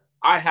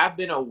I have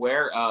been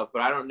aware of,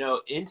 but I don't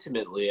know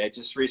intimately. I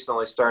just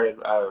recently started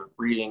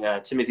reading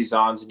Timothy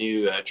Zahn's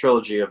new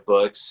trilogy of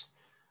books,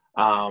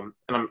 and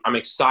I'm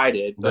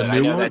excited. The But I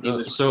new know one. that he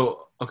was.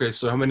 So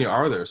how many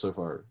are there so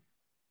far?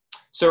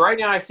 So right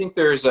now, I think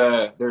there's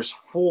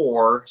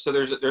four. So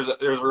there's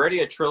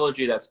already a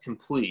trilogy that's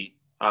complete,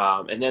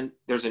 and then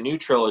there's a new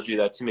trilogy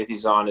that Timothy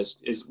Zahn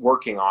is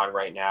working on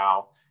right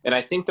now, and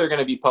I think they're going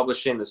to be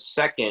publishing the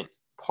second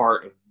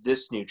part of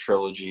this new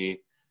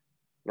trilogy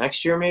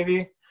next year,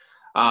 maybe.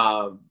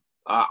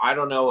 I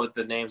don't know what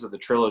the names of the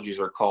trilogies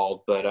are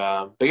called, but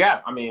yeah,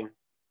 I mean,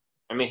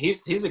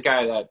 he's a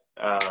guy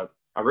that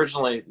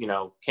originally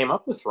came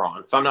up with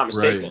Thrawn, if I'm not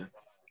Right, mistaken.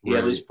 He at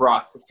right. least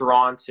brought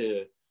Thrawn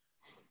to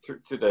through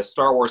the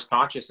Star Wars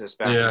consciousness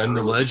back. Yeah, in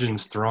the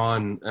Legends,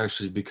 Thrawn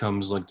actually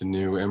becomes like the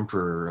new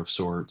emperor of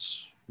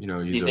sorts. You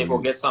know, Do you think we'll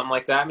get something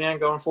like that, man,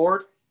 going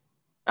forward?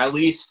 At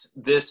least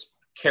this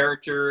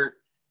character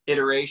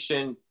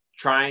iteration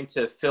trying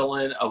to fill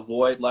in a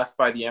void left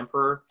by the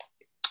Emperor?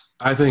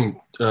 I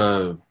think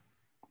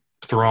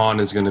Thrawn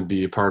is going to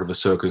be a part of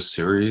Ahsoka's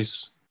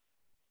series.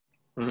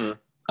 Mm-hmm.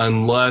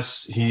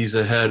 Unless he's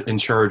ahead in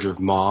charge of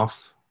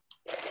Moff.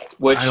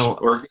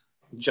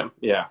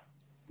 Yeah.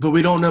 But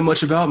we don't know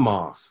much about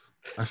Moff.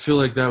 I feel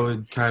like that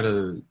would kind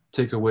of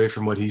take away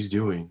from what he's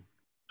doing.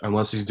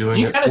 Unless he's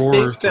doing it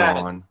for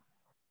Thrawn.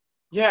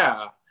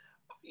 Yeah.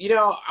 You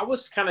know, I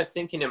was kind of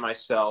thinking to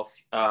myself,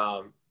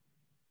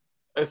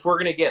 if we're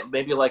going to get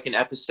maybe like an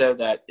episode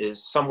that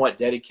is somewhat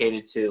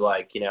dedicated to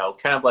like, you know,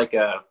 kind of like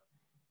a,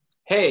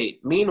 hey,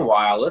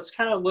 meanwhile, let's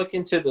kind of look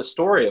into the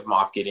story of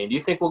Moff Gideon. Do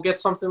you think we'll get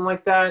something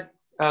like that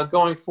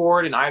going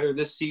forward in either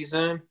this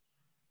season?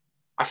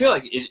 I feel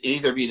like it'd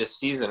either be this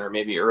season or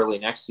maybe early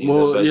next season.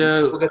 Well, but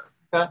yeah. We'll get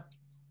that?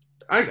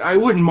 I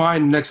wouldn't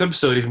mind next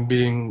episode even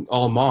being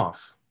all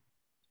Moff.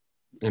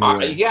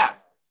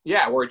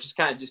 Yeah, where it just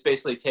kind of just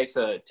basically takes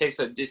a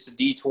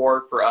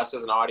detour for us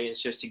as an audience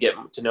just to get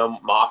to know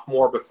Moff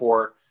more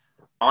before.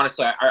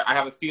 Honestly, I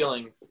have a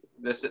feeling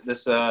this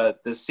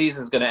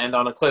season's going to end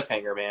on a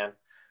cliffhanger, man.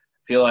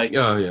 I feel like.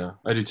 Oh yeah,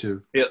 I do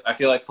too. I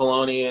feel like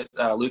Filoni,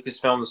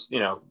 Lucasfilms, you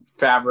know,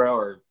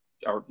 Favreau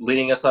are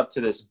leading us up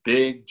to this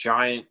big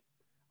giant.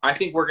 I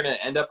think we're going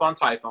to end up on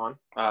Tython.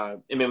 I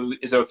mean,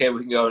 is it okay? We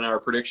can go in our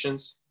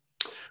predictions.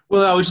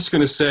 Well, I was just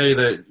going to say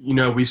that, you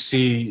know, we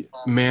see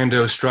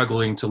Mando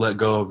struggling to let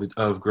go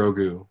of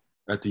Grogu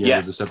at the end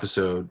of this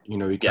episode. You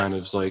know, he kind of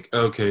is like,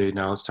 okay,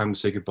 now it's time to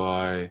say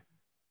goodbye.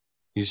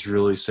 He's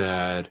really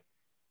sad.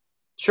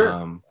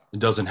 Sure. It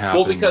doesn't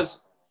happen.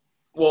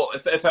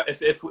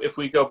 If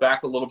we go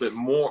back a little bit,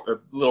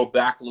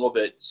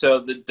 so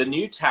the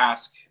new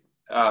task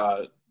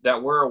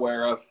that we're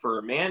aware of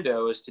for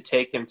Mando is to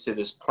take him to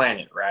this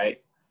planet,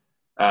 right?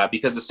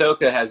 Because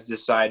Ahsoka has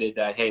decided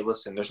that, hey,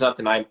 listen, there's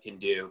nothing I can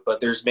do, but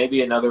there's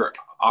maybe another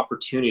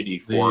opportunity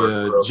for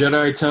the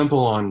Jedi Temple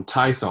on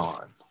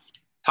Tython.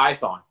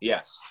 Tython,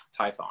 yes,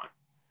 Tython,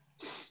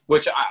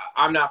 which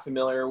I'm not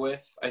familiar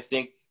with. I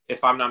think,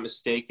 if I'm not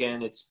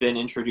mistaken, it's been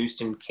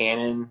introduced in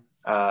canon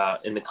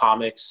in the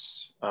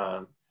comics.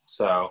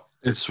 So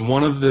it's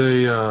one of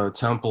the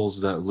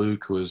temples that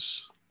Luke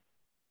was,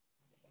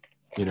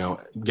 you know,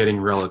 getting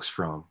relics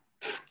from.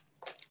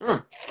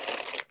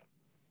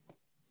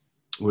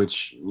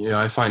 Which, you know,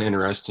 I find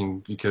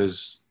interesting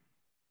because,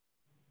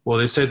 well,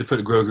 they say to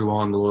put Grogu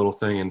on the little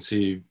thing and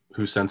see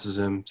who senses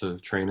him to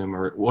train him,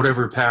 or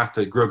whatever path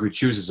that Grogu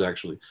chooses,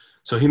 actually.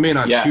 So he may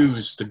not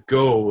choose to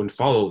go and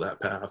follow that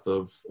path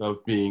of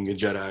being a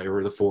Jedi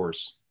or the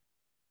Force.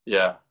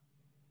 Yeah.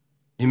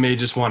 He may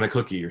just want a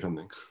cookie or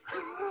something.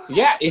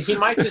 Yeah, he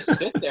might just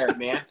sit there,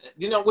 man.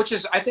 You know, which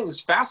is, I think,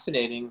 is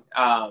fascinating.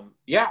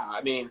 Yeah,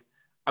 I mean,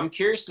 I'm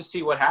curious to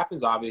see what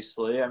happens,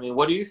 obviously. I mean,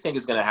 what do you think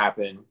is going to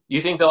happen?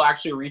 You think they'll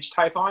actually reach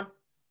Tython?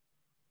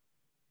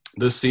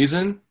 This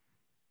season?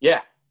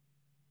 Yeah.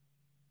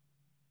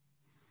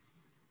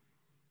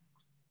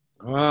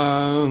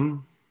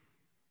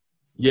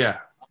 Yeah.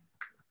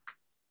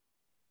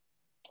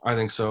 I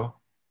think so.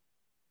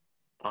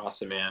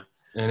 Awesome, man.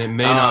 And it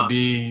may not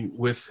be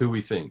with who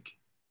we think.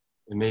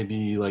 It may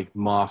be like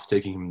Moff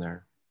taking him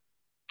there.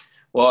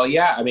 Well,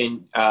 yeah, I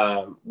mean,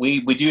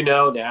 we do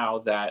know now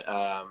that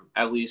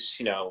at least,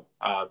 you know,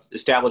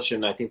 established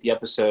in, I think, the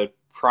episode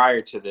prior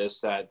to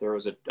this, that there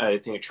was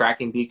a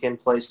tracking beacon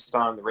placed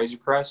on the Razor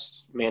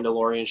Crest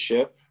Mandalorian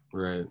ship.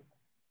 Right.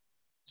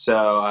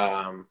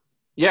 So,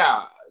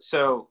 yeah.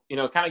 So, you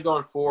know, kind of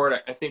going forward,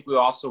 I think we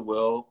also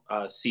will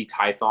see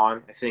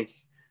Tython. I think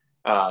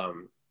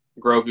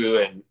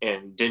Grogu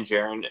and Din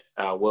Djarin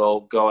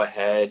will go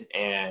ahead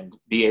and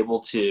be able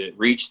to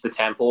reach the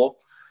temple.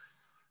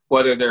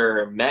 Whether they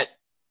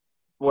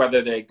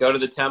go to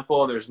the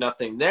temple and there's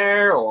nothing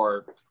there,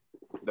 or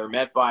they're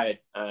met by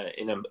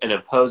an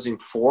opposing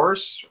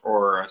force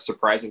or a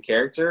surprising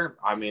character.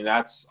 I mean,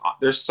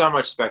 there's so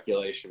much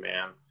speculation,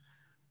 man.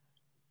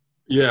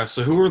 Yeah.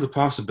 So who are the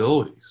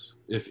possibilities?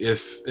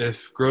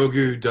 If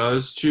Grogu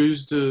does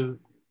choose to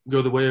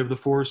go the way of the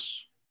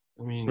Force,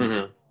 I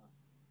mean,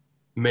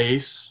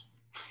 Mace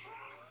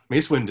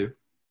Windu, Luke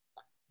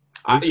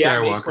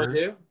Skywalker, Mace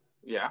Windu,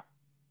 yeah,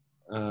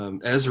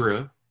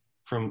 Ezra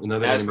from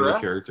another animated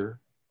character.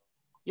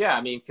 Yeah,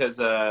 I mean, because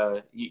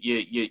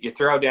you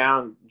throw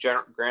down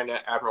Grand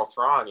Admiral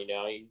Thrawn, you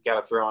know, you got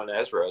to throw on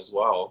Ezra as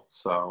well.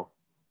 So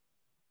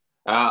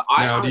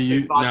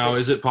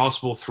is it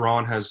possible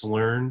Thrawn has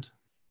learned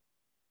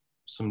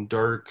some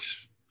dark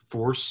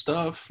Force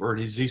stuff, or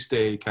does he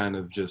stay kind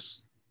of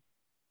just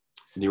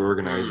the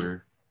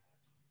organizer?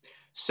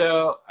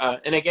 So,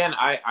 and again,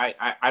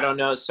 I don't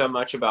know so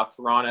much about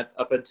Thrawn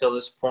up until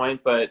this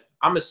point, but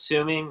I'm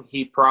assuming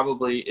he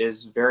probably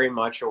is very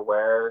much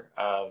aware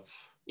of,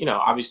 you know,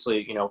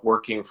 obviously, you know,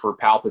 working for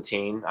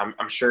Palpatine.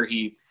 I'm sure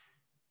he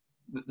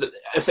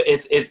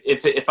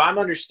if I'm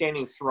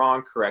understanding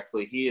Thrawn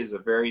correctly, he is a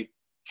very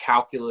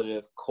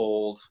calculative,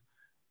 cold,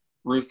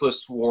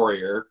 ruthless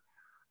warrior.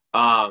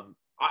 I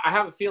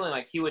have a feeling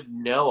like he would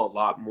know a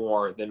lot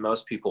more than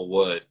most people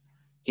would.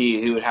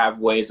 He would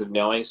have ways of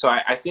knowing. So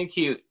I think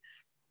he,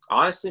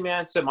 honestly,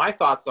 man. So my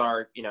thoughts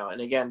are,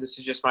 and again, this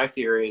is just my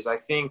theories. I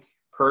think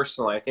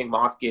personally, I think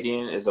Moff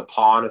Gideon is a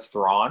pawn of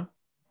Thrawn.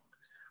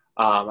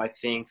 I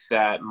think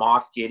that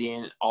Moff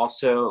Gideon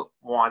also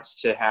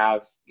wants to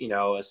have,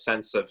 a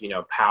sense of,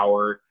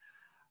 power,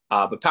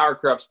 but power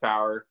corrupts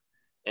power.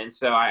 And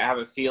so I have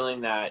a feeling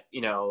that,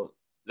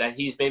 that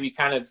he's maybe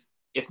kind of,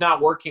 if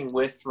not working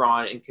with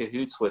Thrawn, in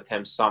cahoots with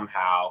him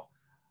somehow.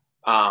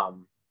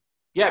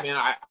 Yeah, man,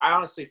 I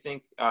honestly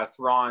think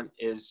Thrawn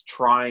is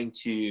trying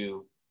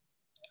to,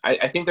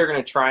 I think they're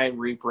going to try and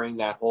rebring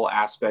that whole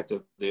aspect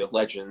of the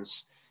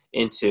Legends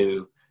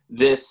into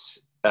this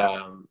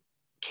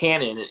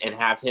canon and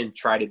have him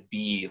try to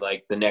be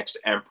like the next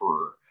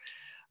emperor.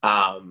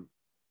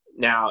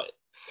 Now,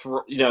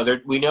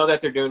 we know that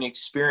they're doing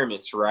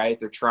experiments, right?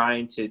 They're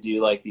trying to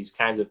do like these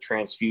kinds of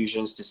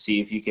transfusions to see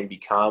if you can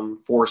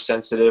become force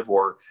sensitive,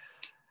 or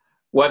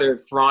whether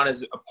Thrawn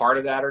is a part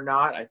of that or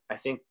not. I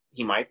think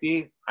he might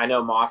be. I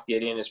know Moff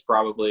Gideon is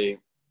probably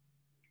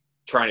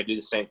trying to do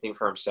the same thing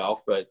for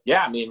himself, but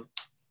yeah, I mean,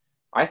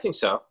 I think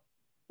so.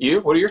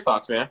 What are your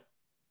thoughts, man?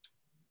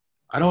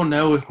 I don't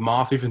know if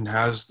Moff even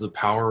has the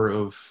power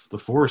of the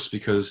Force,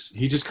 because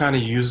he just kind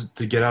of used it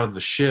to get out of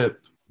the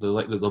ship, the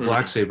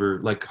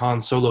Blacksaber, like Han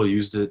Solo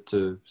used it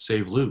to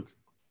save Luke.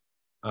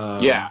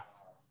 Yeah.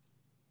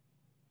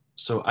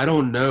 So I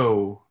don't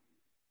know.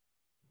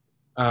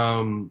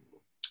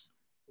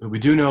 We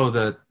do know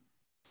that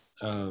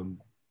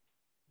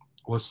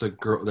what's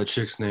that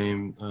chick's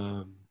name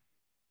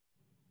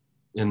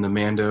in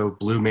the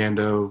Blue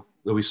Mando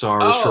that we saw,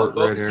 her short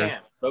red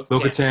hair?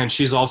 Bo-Katan.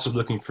 She's also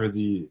looking for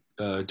the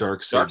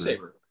dark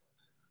saber.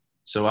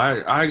 So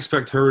I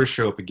expect her to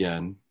show up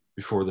again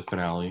before the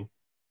finale.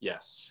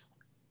 Yes.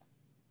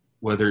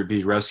 Whether it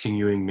be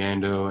rescuing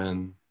Mando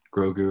and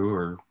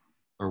Grogu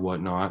or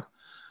whatnot.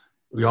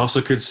 We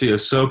also could see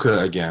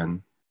Ahsoka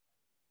again.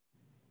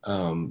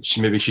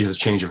 She has a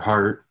change of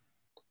heart,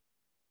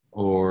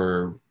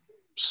 or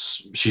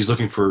she's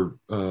looking for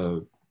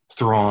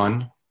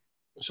Thrawn,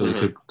 so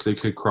they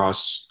could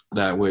cross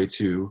that way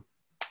too.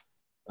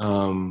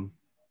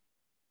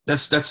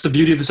 That's the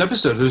beauty of this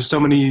episode. There's so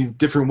many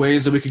different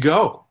ways that we could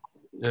go.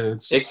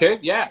 It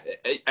could, yeah.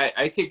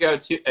 I could go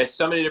to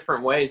so many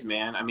different ways,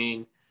 man. I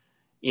mean,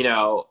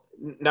 not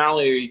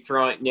only are you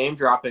name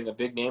dropping a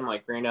big name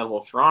like Grand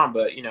Admiral Thrawn,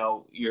 but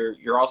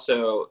you're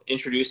also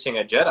introducing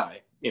a Jedi.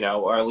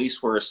 Or at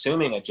least we're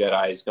assuming a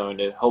Jedi is going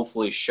to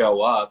hopefully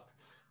show up.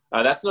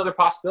 That's another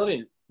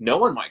possibility. No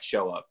one might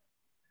show up.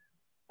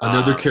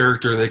 Another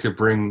character they could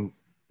bring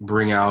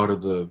out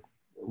of the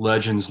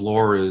Legends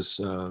lore is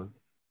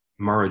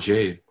Mara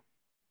Jade.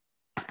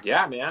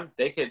 Yeah, man,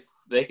 they could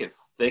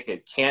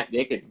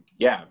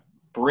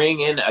bring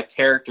in a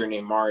character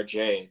named Mara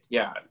Jade.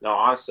 Yeah, no,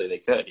 honestly, they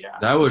could. Yeah,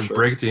 that would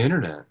break the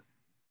internet.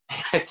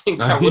 I think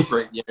that would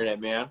break the internet,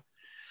 man.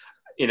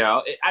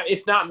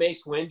 If not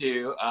Mace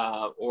Windu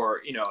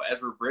or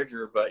Ezra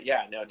Bridger, but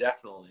yeah, no,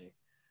 definitely.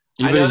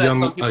 Even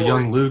a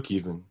young Luke,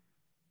 even.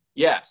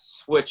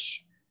 Yes,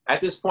 which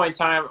at this point in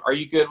time, are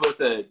you good with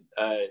a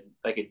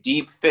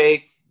deep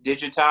fake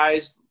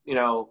digitized,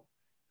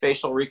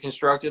 facial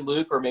reconstructed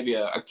Luke, or maybe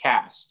a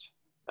cast?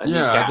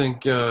 I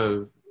think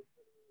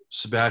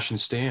Sebastian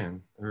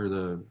Stan or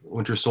the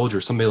Winter Soldier,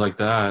 somebody like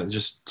that.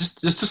 Just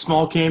a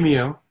small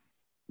cameo,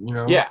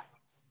 Yeah,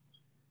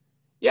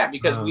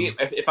 because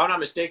if I'm not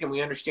mistaken,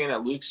 we understand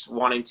that Luke's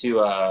wanting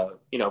to,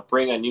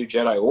 bring a new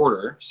Jedi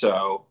Order.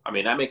 So, I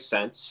mean, that makes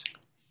sense.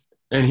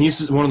 And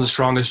he's one of the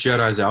strongest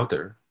Jedis out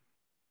there.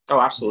 Oh,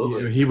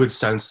 absolutely. He would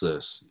sense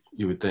this,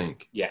 you would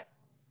think. Yeah.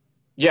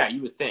 Yeah,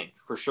 you would think,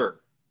 for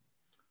sure.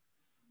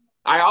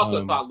 I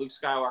also thought Luke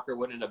Skywalker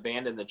wouldn't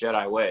abandon the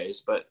Jedi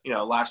ways, but,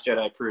 Last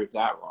Jedi proved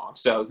that wrong.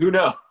 So, who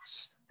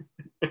knows?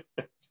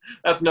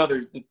 That's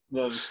another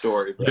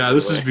story. Yeah,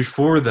 this is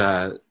before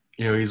that.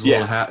 He's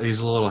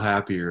a little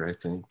happier, I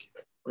think.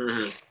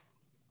 Mm-hmm.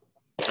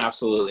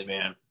 Absolutely,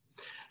 man.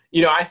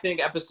 I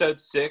think episode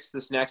 6,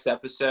 this next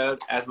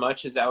episode, as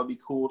much as that would be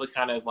cool to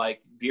kind of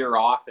like veer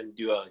off and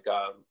do a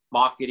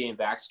Moff Gideon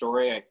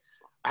backstory,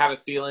 I have a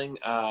feeling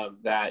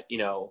that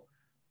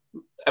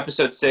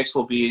episode 6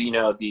 will be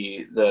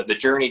the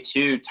journey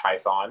to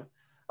Tython.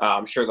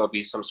 I'm sure there'll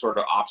be some sort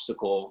of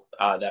obstacle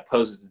that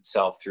poses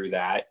itself through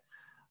that.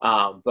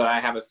 But I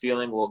have a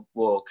feeling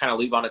we'll kind of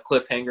leave on a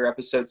cliffhanger.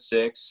 Episode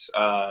 6,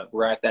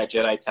 we're at that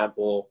Jedi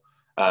temple.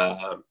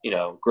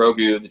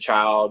 Grogu, the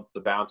child,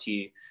 the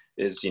bounty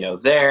is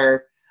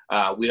there.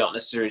 We don't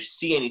necessarily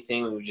see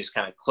anything. We just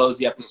kind of close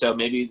the episode.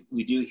 Maybe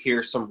we do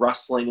hear some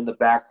rustling in the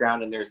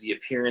background, and there's the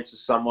appearance of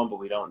someone, but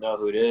we don't know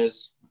who it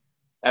is.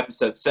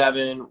 Episode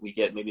 7, we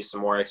get maybe some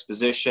more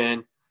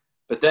exposition,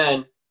 but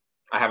then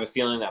I have a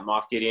feeling that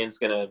Moff Gideon's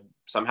going to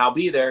somehow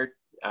be there.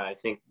 I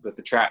think with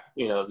the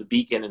the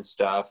beacon and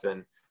stuff,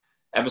 and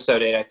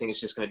episode 8, I think it's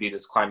just going to be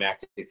this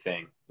climactic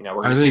thing. You know,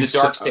 we're going I to see think the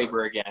dark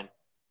saber again.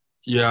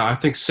 Yeah, I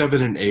think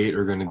 7 and 8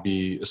 are going to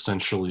be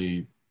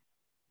essentially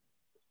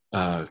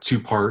 2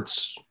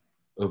 parts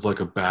of like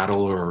a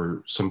battle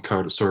or some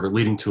kind of sort of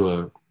leading to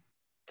a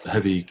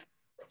heavy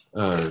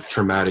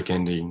traumatic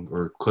ending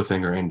or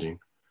cliffhanger ending.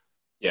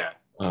 Yeah.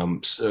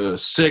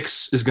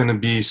 6 is going to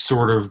be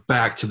sort of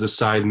back to the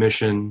side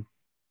mission.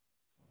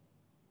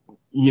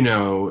 You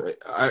know,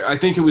 I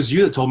think it was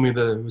you that told me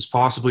that it was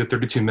possibly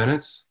 32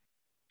 minutes.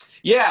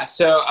 Yeah,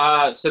 so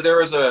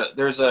there's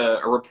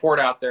a report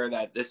out there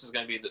that this is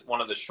going to be one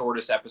of the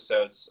shortest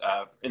episodes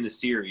in the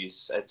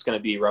series. It's going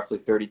to be roughly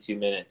 32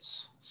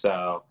 minutes.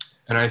 So,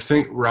 and I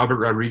think Robert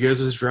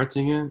Rodriguez is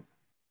directing it.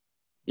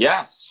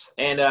 Yes,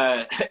 and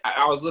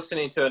I was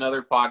listening to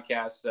another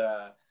podcast.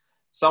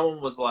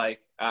 Someone was like,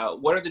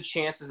 "What are the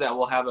chances that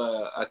we'll have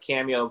a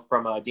cameo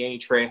from Danny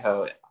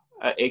Trejo,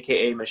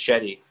 aka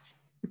Machete?"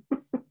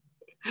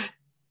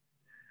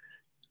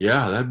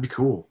 Yeah, that'd be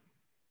cool.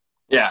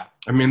 Yeah.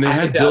 I mean, they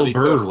had Bill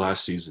Burr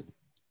last season.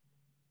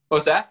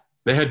 What's that?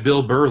 They had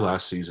Bill Burr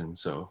last season,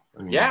 so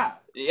I mean, yeah,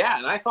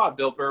 and I thought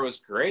Bill Burr was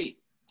great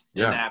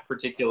in that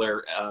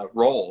particular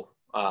role.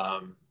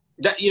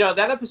 That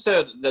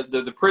episode,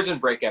 the prison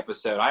break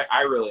episode,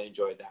 I really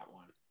enjoyed that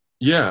one.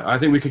 Yeah, I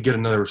think we could get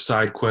another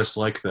side quest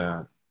like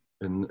that,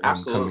 and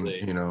absolutely,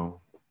 coming, you know.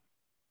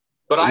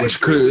 But I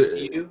agree with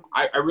you.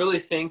 I really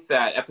think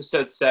that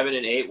episode 7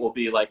 and 8 will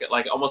be like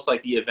almost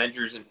like the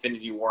Avengers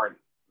Infinity War.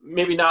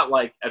 Maybe not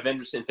like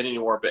Avengers Infinity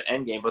War, but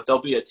Endgame. But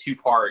there'll be a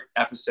 2-part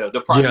episode.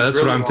 That's really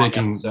what I'm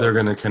thinking. Episodes. They're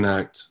going to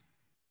connect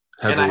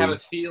heavily. And I have a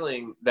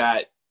feeling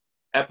that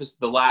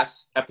the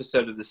last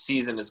episode of the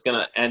season is going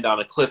to end on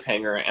a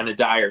cliffhanger and a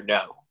dire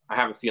no. I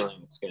have a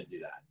feeling it's going to do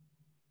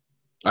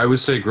that. I would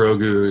say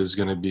Grogu is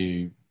going to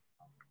be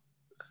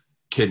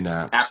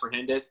kidnapped,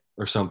 apprehended,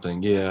 or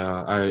something.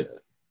 Yeah,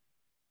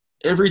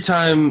 every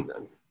time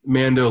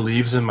Mando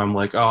leaves him, I'm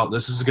like, oh,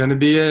 this is going to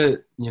be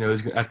it. You know,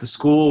 at the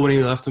school when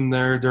he left him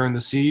there during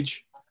the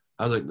siege,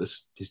 I was like,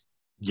 this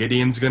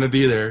Gideon's going to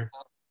be there.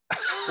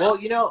 Well,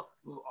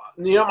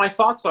 my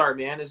thoughts are,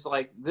 man, is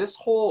like this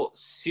whole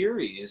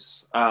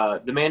series,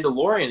 The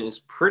Mandalorian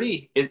is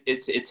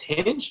it's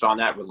hinged on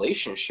that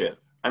relationship.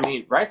 I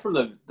mean, right from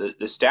the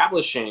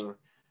establishing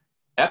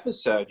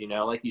episode,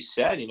 like you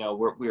said,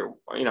 we're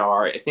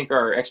I think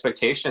our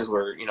expectations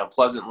were,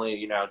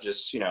 pleasantly,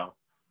 just,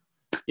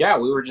 yeah,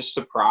 we were just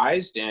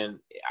surprised. And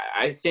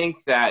I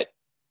think that,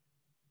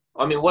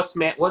 I mean, what's the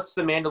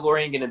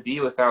Mandalorian going to be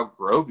without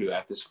Grogu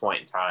at this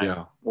point in time?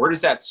 Yeah. Where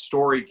does that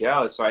story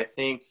go? So I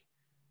think,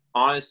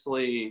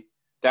 honestly,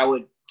 that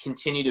would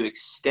continue to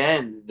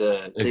extend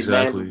the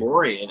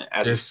Mandalorian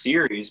as a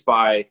series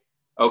by,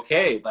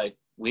 okay, like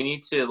we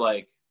need to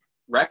like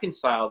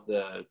reconcile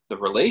the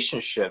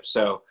relationship.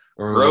 So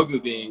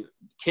Grogu being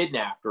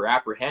kidnapped or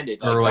apprehended,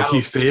 or like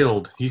he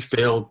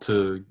failed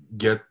to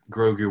get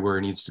Grogu where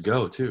he needs to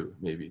go too,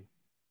 maybe.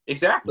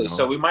 Exactly.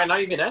 So we might not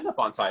even end up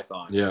on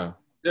Tython. Yeah.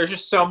 There's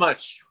just so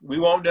much we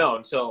won't know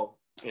until,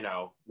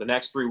 the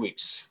next 3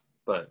 weeks.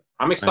 But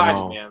I'm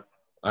excited, man.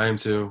 I am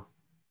too.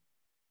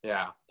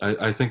 Yeah.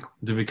 I think,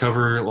 did we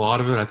cover a lot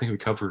of it? I think we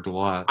covered a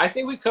lot. I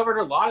think we covered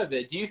a lot of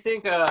it. Do you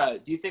think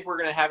we're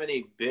going to have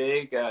any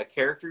big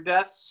character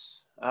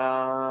deaths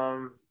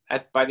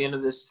by the end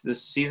of this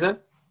season?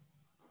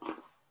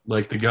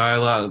 Like the guy,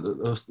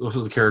 this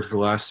was the character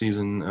last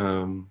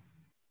season.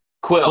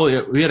 Quill. Oh,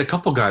 yeah, we had a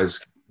couple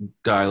guys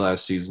die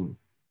last season.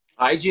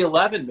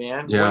 IG-11,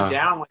 man. Yeah. Went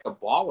down like a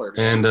baller,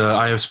 man. And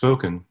I Have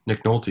Spoken,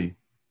 Nick Nolte.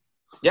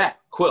 Yeah,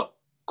 Quill,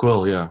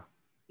 yeah.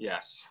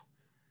 Yes.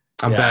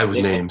 I'm bad with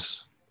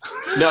names.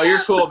 No, you're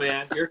cool,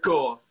 man. You're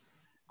cool.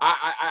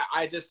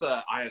 I just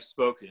I Have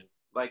Spoken.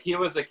 Like, he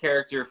was a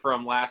character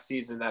from last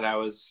season that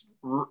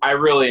I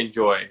really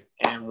enjoyed.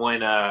 And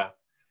when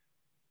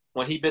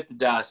he bit the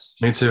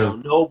dust, me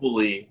too.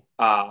 Nobly,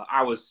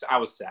 I was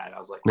sad. I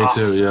was like, me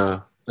too, yeah.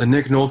 And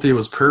Nick Nolte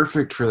was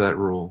perfect for that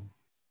role.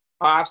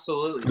 Oh,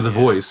 absolutely. For the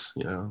voice,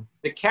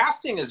 The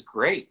casting is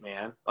great,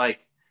 man.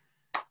 Like,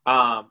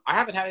 I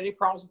haven't had any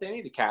problems with any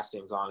of the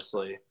castings,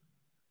 honestly.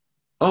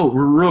 Oh,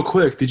 real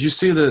quick, did you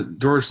see that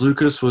George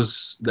Lucas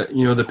was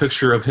the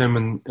picture of him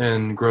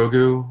and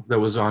Grogu that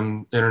was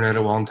on internet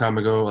a long time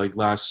ago, like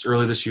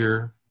early this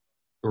year,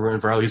 or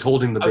whenever he's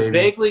holding the baby?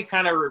 I vaguely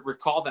kind of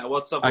recall that.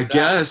 What's up with that? I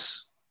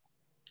guess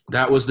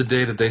that was the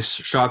day that they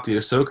shot the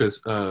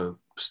Ahsoka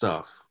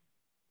stuff.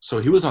 So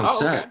he was on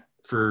set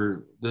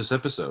for this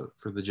episode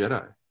for the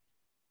Jedi.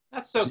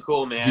 That's so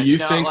cool, man. Do you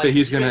think that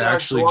he's going to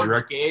actually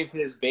direct? Gave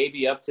his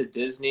baby up to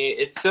Disney.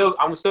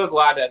 I'm so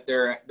glad that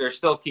they're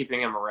still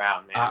keeping him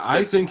around, man.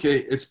 I think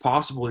it's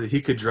possible that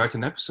he could direct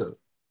an episode.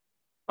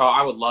 Oh,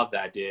 I would love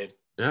that, dude.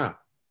 Yeah.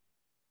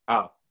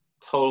 Oh,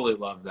 totally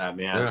love that,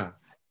 man. Yeah.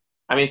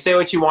 I mean, say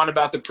what you want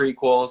about the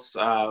prequels.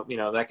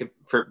 That could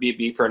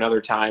be for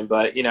another time.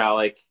 But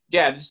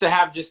just to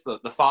have just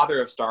the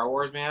father of Star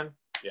Wars, man.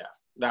 Yeah,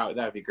 that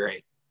would be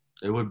great.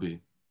 It would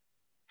be.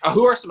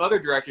 Who are some other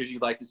directors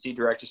you'd like to see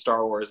direct a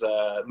Star Wars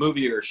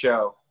movie or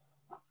show?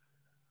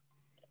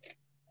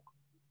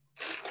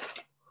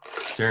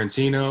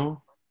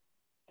 Tarantino.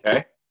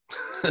 Okay.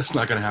 That's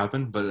not going to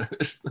happen, but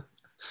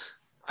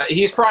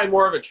He's probably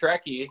more of a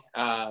Trekkie,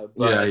 but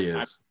yeah, he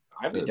is.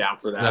 I'd be down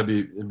for that.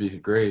 It'd be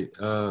great.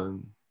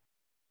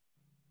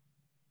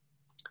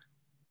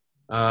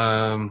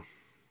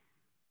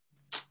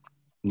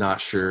 Not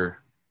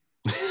sure.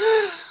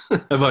 How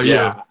about you?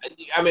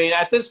 I mean,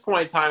 at this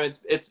point in time, I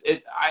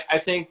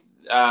think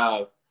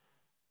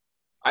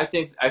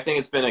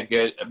it's been a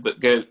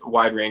good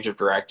wide range of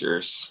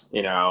directors.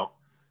 You know,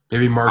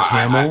 Maybe Mark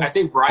Hamill. I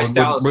think Bryce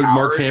Dallas would Howard.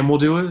 Mark Hamill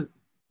do it?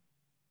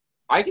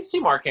 I can see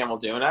Mark Hamill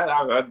doing it.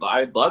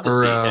 I'd love to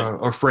see him.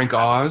 Or Frank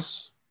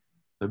Oz.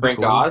 Frank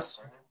cool. Oz,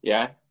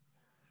 yeah.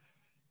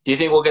 Do you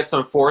think we'll get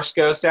some Force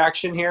Ghost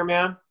action here,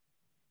 man?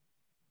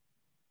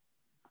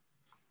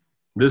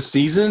 This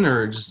season,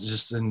 or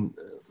just in?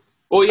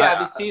 Well, yeah,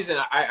 this season.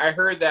 I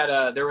heard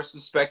that there was some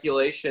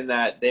speculation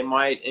that they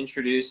might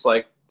introduce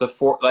like if a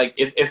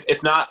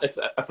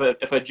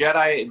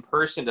Jedi in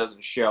person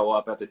doesn't show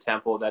up at the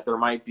temple, that there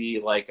might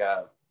be like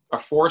a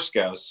Force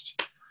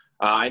Ghost.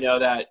 I know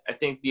that I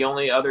think the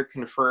only other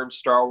confirmed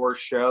Star Wars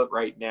show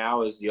right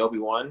now is the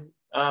Obi-Wan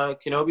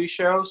Kenobi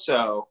show.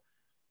 So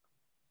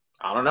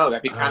I don't know.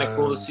 That'd be kind of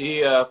cool to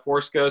see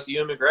Force Ghost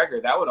Ewan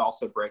McGregor. That would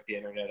also break the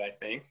internet, I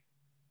think.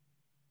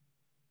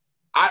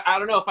 I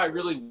don't know if I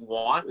really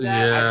want that.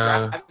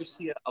 Yeah. I'd rather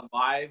see a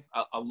live,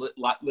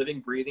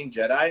 living, breathing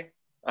Jedi.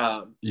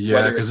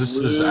 Yeah, because this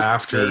is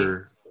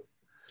after.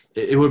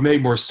 It would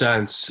make more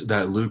sense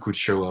that Luke would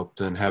show up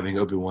than having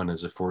Obi-Wan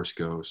as a Force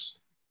Ghost.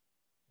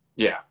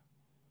 Yeah.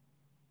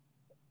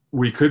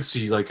 We could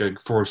see like a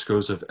Force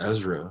Ghost of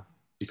Ezra,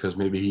 because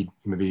maybe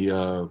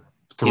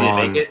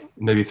Thrawn,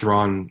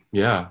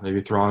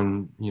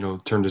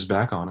 turned his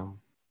back on him.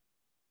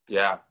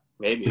 Yeah,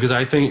 maybe. Because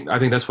I think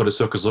that's what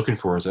Ahsoka's looking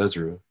for, is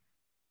Ezra.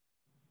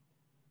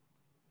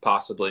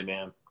 Possibly,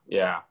 man.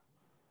 Yeah.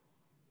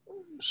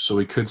 So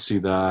we could see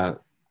that.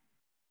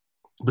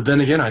 But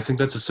then again, I think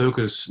that's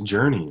Ahsoka's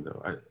journey,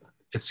 though.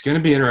 It's going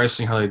to be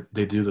interesting how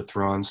they do the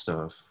Thrawn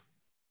stuff.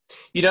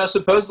 You know,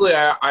 supposedly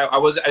I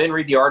didn't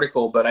read the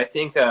article, but I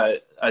think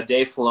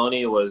Dave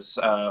Filoni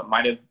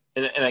might have,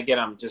 and again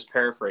I'm just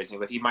paraphrasing,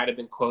 but he might have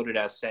been quoted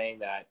as saying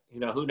that, you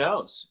know, who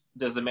knows?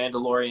 Does the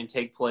Mandalorian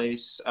take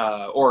place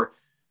I'm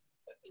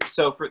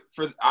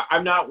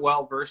not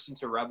well versed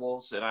into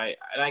Rebels, and I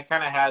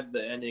kind of had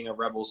the ending of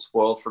Rebels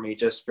spoiled for me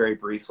just very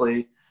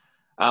briefly.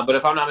 But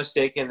if I'm not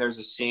mistaken, there's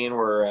a scene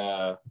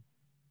where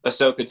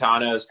Ahsoka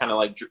Tano is kind of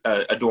like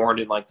adorned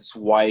in like this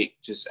white,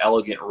 just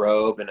elegant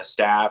robe and a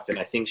staff. And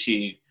I think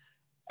she,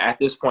 at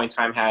this point in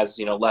time, has,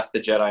 you know, left the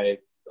Jedi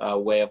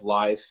way of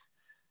life.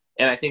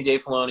 And I think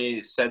Dave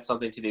Filoni said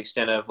something to the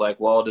extent of like,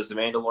 well, does the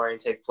Mandalorian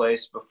take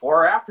place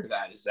before or after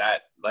that? Is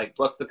that like,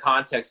 what's the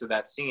context of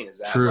that scene? Is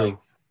that true? Like,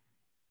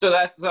 so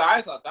I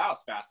thought that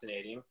was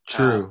fascinating.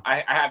 True.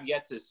 I have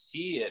yet to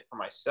see it for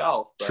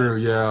myself. But... True.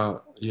 Yeah.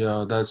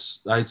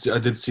 I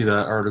did see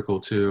that article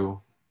too,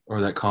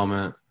 or that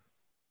comment.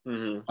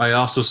 Mm-hmm. I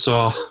also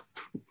saw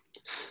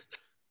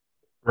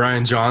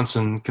Ryan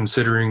Johnson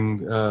considering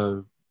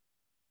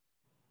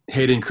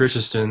Hayden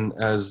Christensen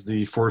as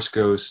the Force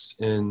Ghost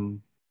in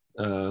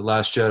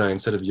Last Jedi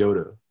instead of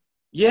Yoda.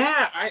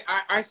 Yeah,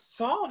 I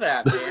saw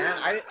that,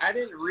 man. I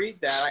didn't read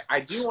that.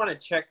 I do want to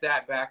check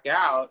that back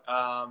out.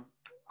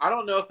 I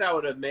don't know if that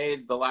would have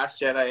made The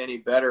Last Jedi any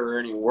better or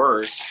any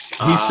worse.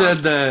 He said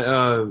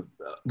that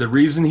the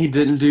reason he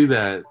didn't do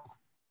that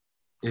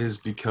is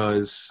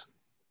because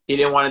he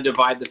didn't want to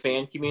divide the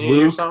fan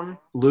community or something?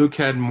 Luke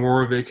had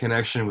more of a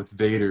connection with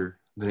Vader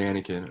than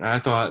Anakin. And I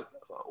thought,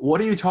 what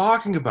are you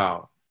talking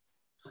about?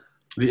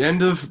 The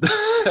end of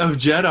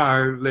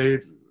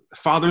Jedi,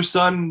 father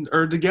son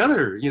are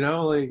together, you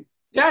know, like.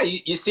 Yeah,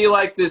 you see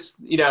like this,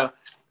 you know,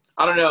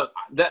 I don't know,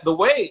 that the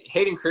way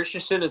Hayden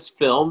Christensen is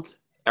filmed,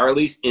 or at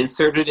least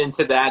inserted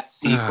into that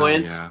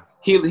sequence,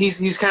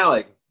 he's kind of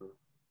like.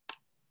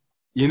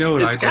 You know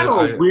what? It's kind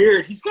of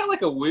weird. He's got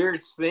like a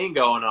weird thing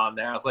going on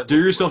there. I was like, do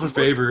yourself a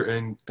favor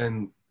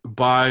and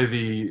buy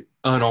the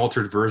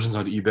unaltered versions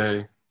on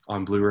eBay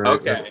on Blu-ray.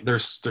 Okay.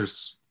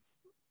 There's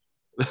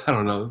I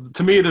don't know.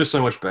 To me, they're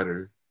so much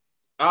better.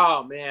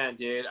 Oh man,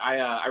 dude!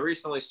 I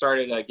recently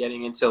started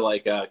getting into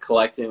like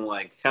collecting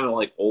like kind of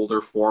like older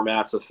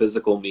formats of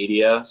physical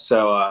media.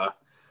 So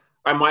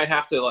I might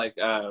have to like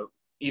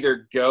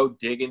either go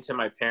dig into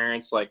my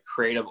parents' like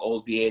crate of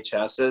old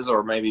VHSs,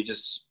 or maybe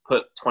just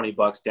put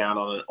 $20 down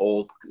on an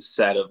old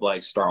set of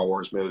like Star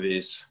Wars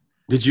movies.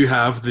 Did you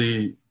have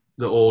the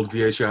old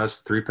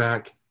VHS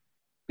 3-pack?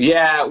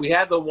 Yeah, we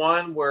had the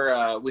one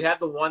where we had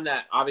the one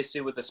that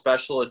obviously with the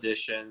special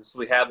editions,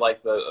 we had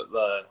like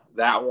the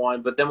that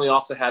one, but then we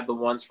also had the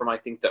ones from I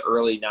think the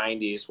early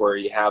 90s where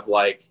you have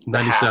like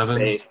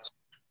 97.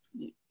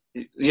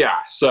 Yeah,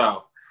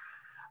 so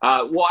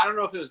well, I don't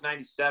know if it was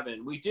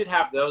 97. We did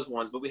have those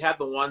ones, but we had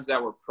the ones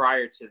that were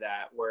prior to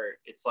that where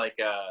it's like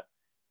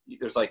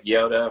there's like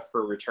Yoda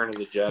for Return of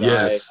the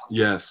Jedi.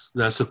 Yes,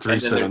 that's the 3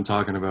 set I'm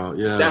talking about.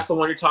 Yeah, that's the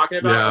one you're talking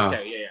about. Yeah.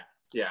 Okay,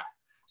 yeah.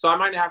 So I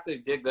might have to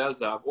dig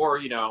those up, or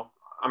you know,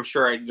 I'm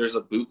sure there's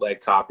a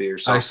bootleg copy or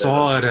something. I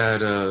saw it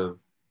at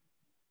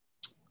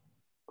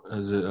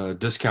is it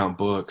Discount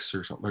Books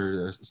or something?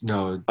 Or,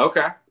 no,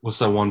 Okay. what's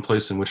that one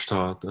place in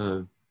Wichita?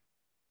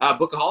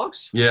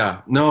 Bookaholics?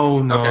 Yeah, no,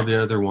 Okay.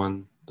 the other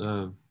one.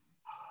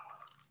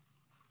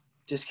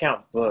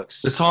 Discount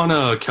Books. It's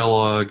on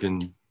Kellogg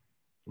and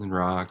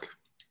Rock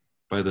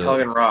by the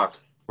Kellogg and Rock.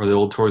 where the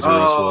old Toys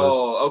R Us was.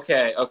 Oh,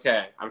 okay.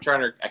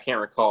 I can't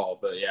recall,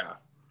 but yeah.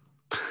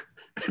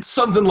 It's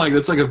something like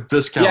it's like a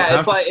discount.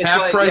 Yeah,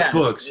 Half price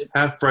books.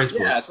 Half price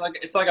yeah, books.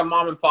 it's like a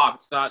mom and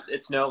pop.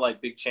 It's no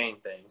like big chain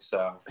thing.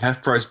 So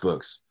Half price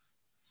books.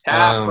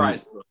 half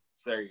price books.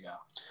 There you go.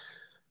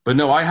 But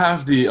no, I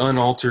have the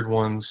unaltered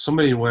ones.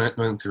 Somebody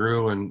went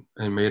through and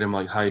made them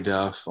like high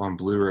def on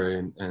Blu-ray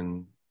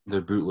and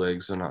they're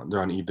bootlegs and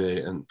they're on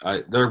eBay and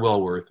they're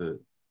well worth it.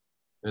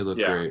 They look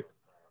great.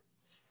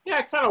 Yeah,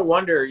 I kind of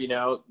wonder,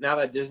 now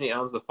that Disney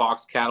owns the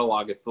Fox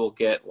catalog, if we'll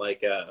get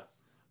like a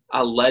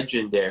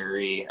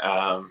legendary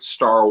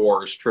Star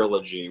Wars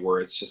trilogy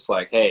where it's just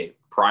like, hey,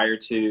 prior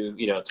to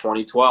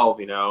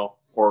 2012,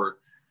 or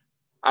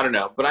I don't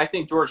know, but I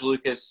think George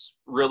Lucas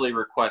really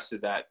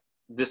requested that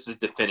this is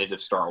definitive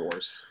Star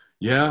Wars.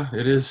 Yeah,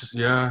 it is.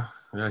 Yeah,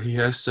 he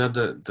has said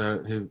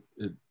that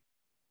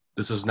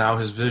this is now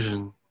his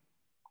vision.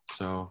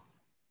 So,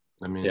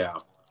 I mean, yeah,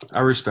 I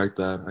respect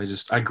that.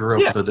 I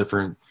grew up with a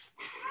different.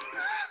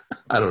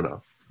 I don't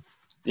know.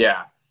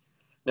 Yeah,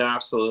 no,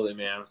 absolutely,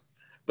 man.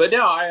 But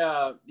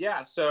no,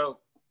 so,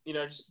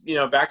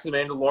 back to The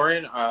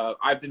Mandalorian.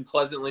 I've been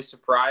pleasantly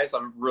surprised.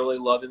 I'm really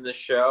loving this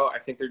show. I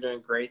think they're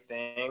doing great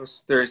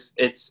things.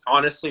 It's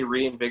honestly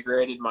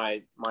reinvigorated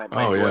my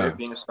joy of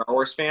being a Star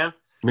Wars fan.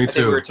 Me too. I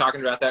think we were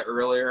talking about that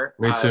earlier.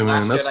 Me too,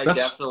 man. Last Jedi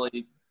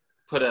definitely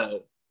put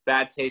a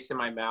bad taste in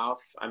my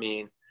mouth. I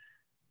mean,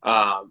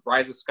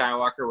 Rise of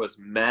Skywalker was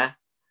meh.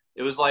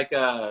 It was like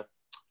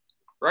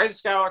Rise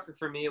of Skywalker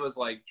for me was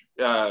like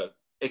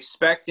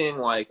expecting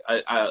like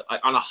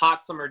on a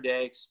hot summer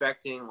day,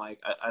 expecting like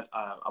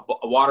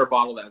a water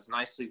bottle that's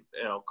nicely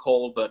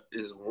cold, but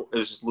it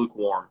was just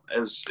lukewarm. It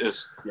was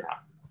yeah.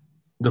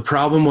 The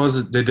problem was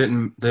that they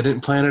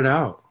didn't plan it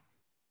out.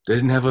 They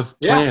didn't have a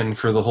plan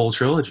for the whole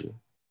trilogy.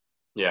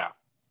 Yeah.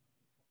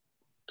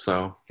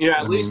 So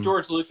at least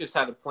George Lucas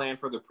had a plan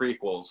for the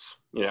prequels.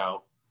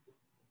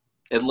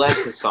 It led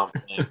to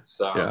something.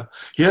 So yeah,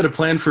 he had a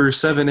plan for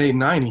 7, 8,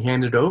 9. He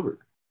handed over.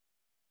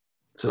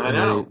 So I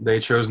know. They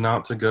chose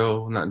not to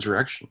go in that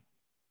direction.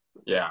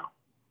 Yeah.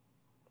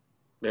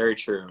 Very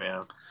true,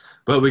 man.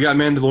 But we got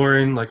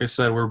Mandalorian. Like I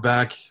said, we're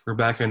back. We're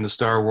back into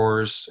Star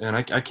Wars, and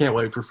I can't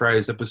wait for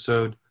Friday's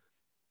episode.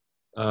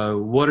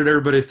 What did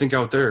everybody think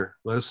out there?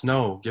 Let us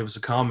know. Give us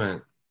a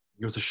comment.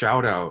 Give us a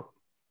shout out.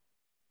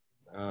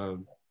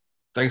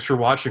 Thanks for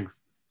watching,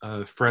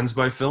 Friends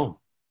by Film.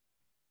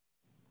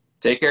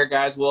 Take care,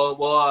 guys.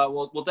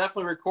 We'll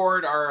definitely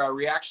record our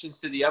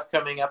reactions to the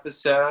upcoming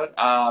episode,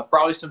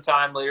 probably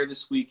sometime later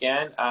this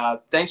weekend.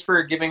 Thanks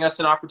for giving us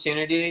an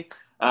opportunity.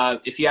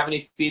 If you have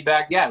any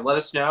feedback, let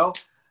us know.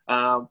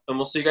 And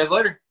we'll see you guys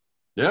later.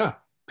 Yeah.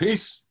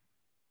 Peace.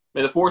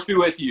 May the Force be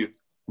with you.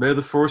 May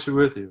the Force be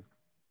with you.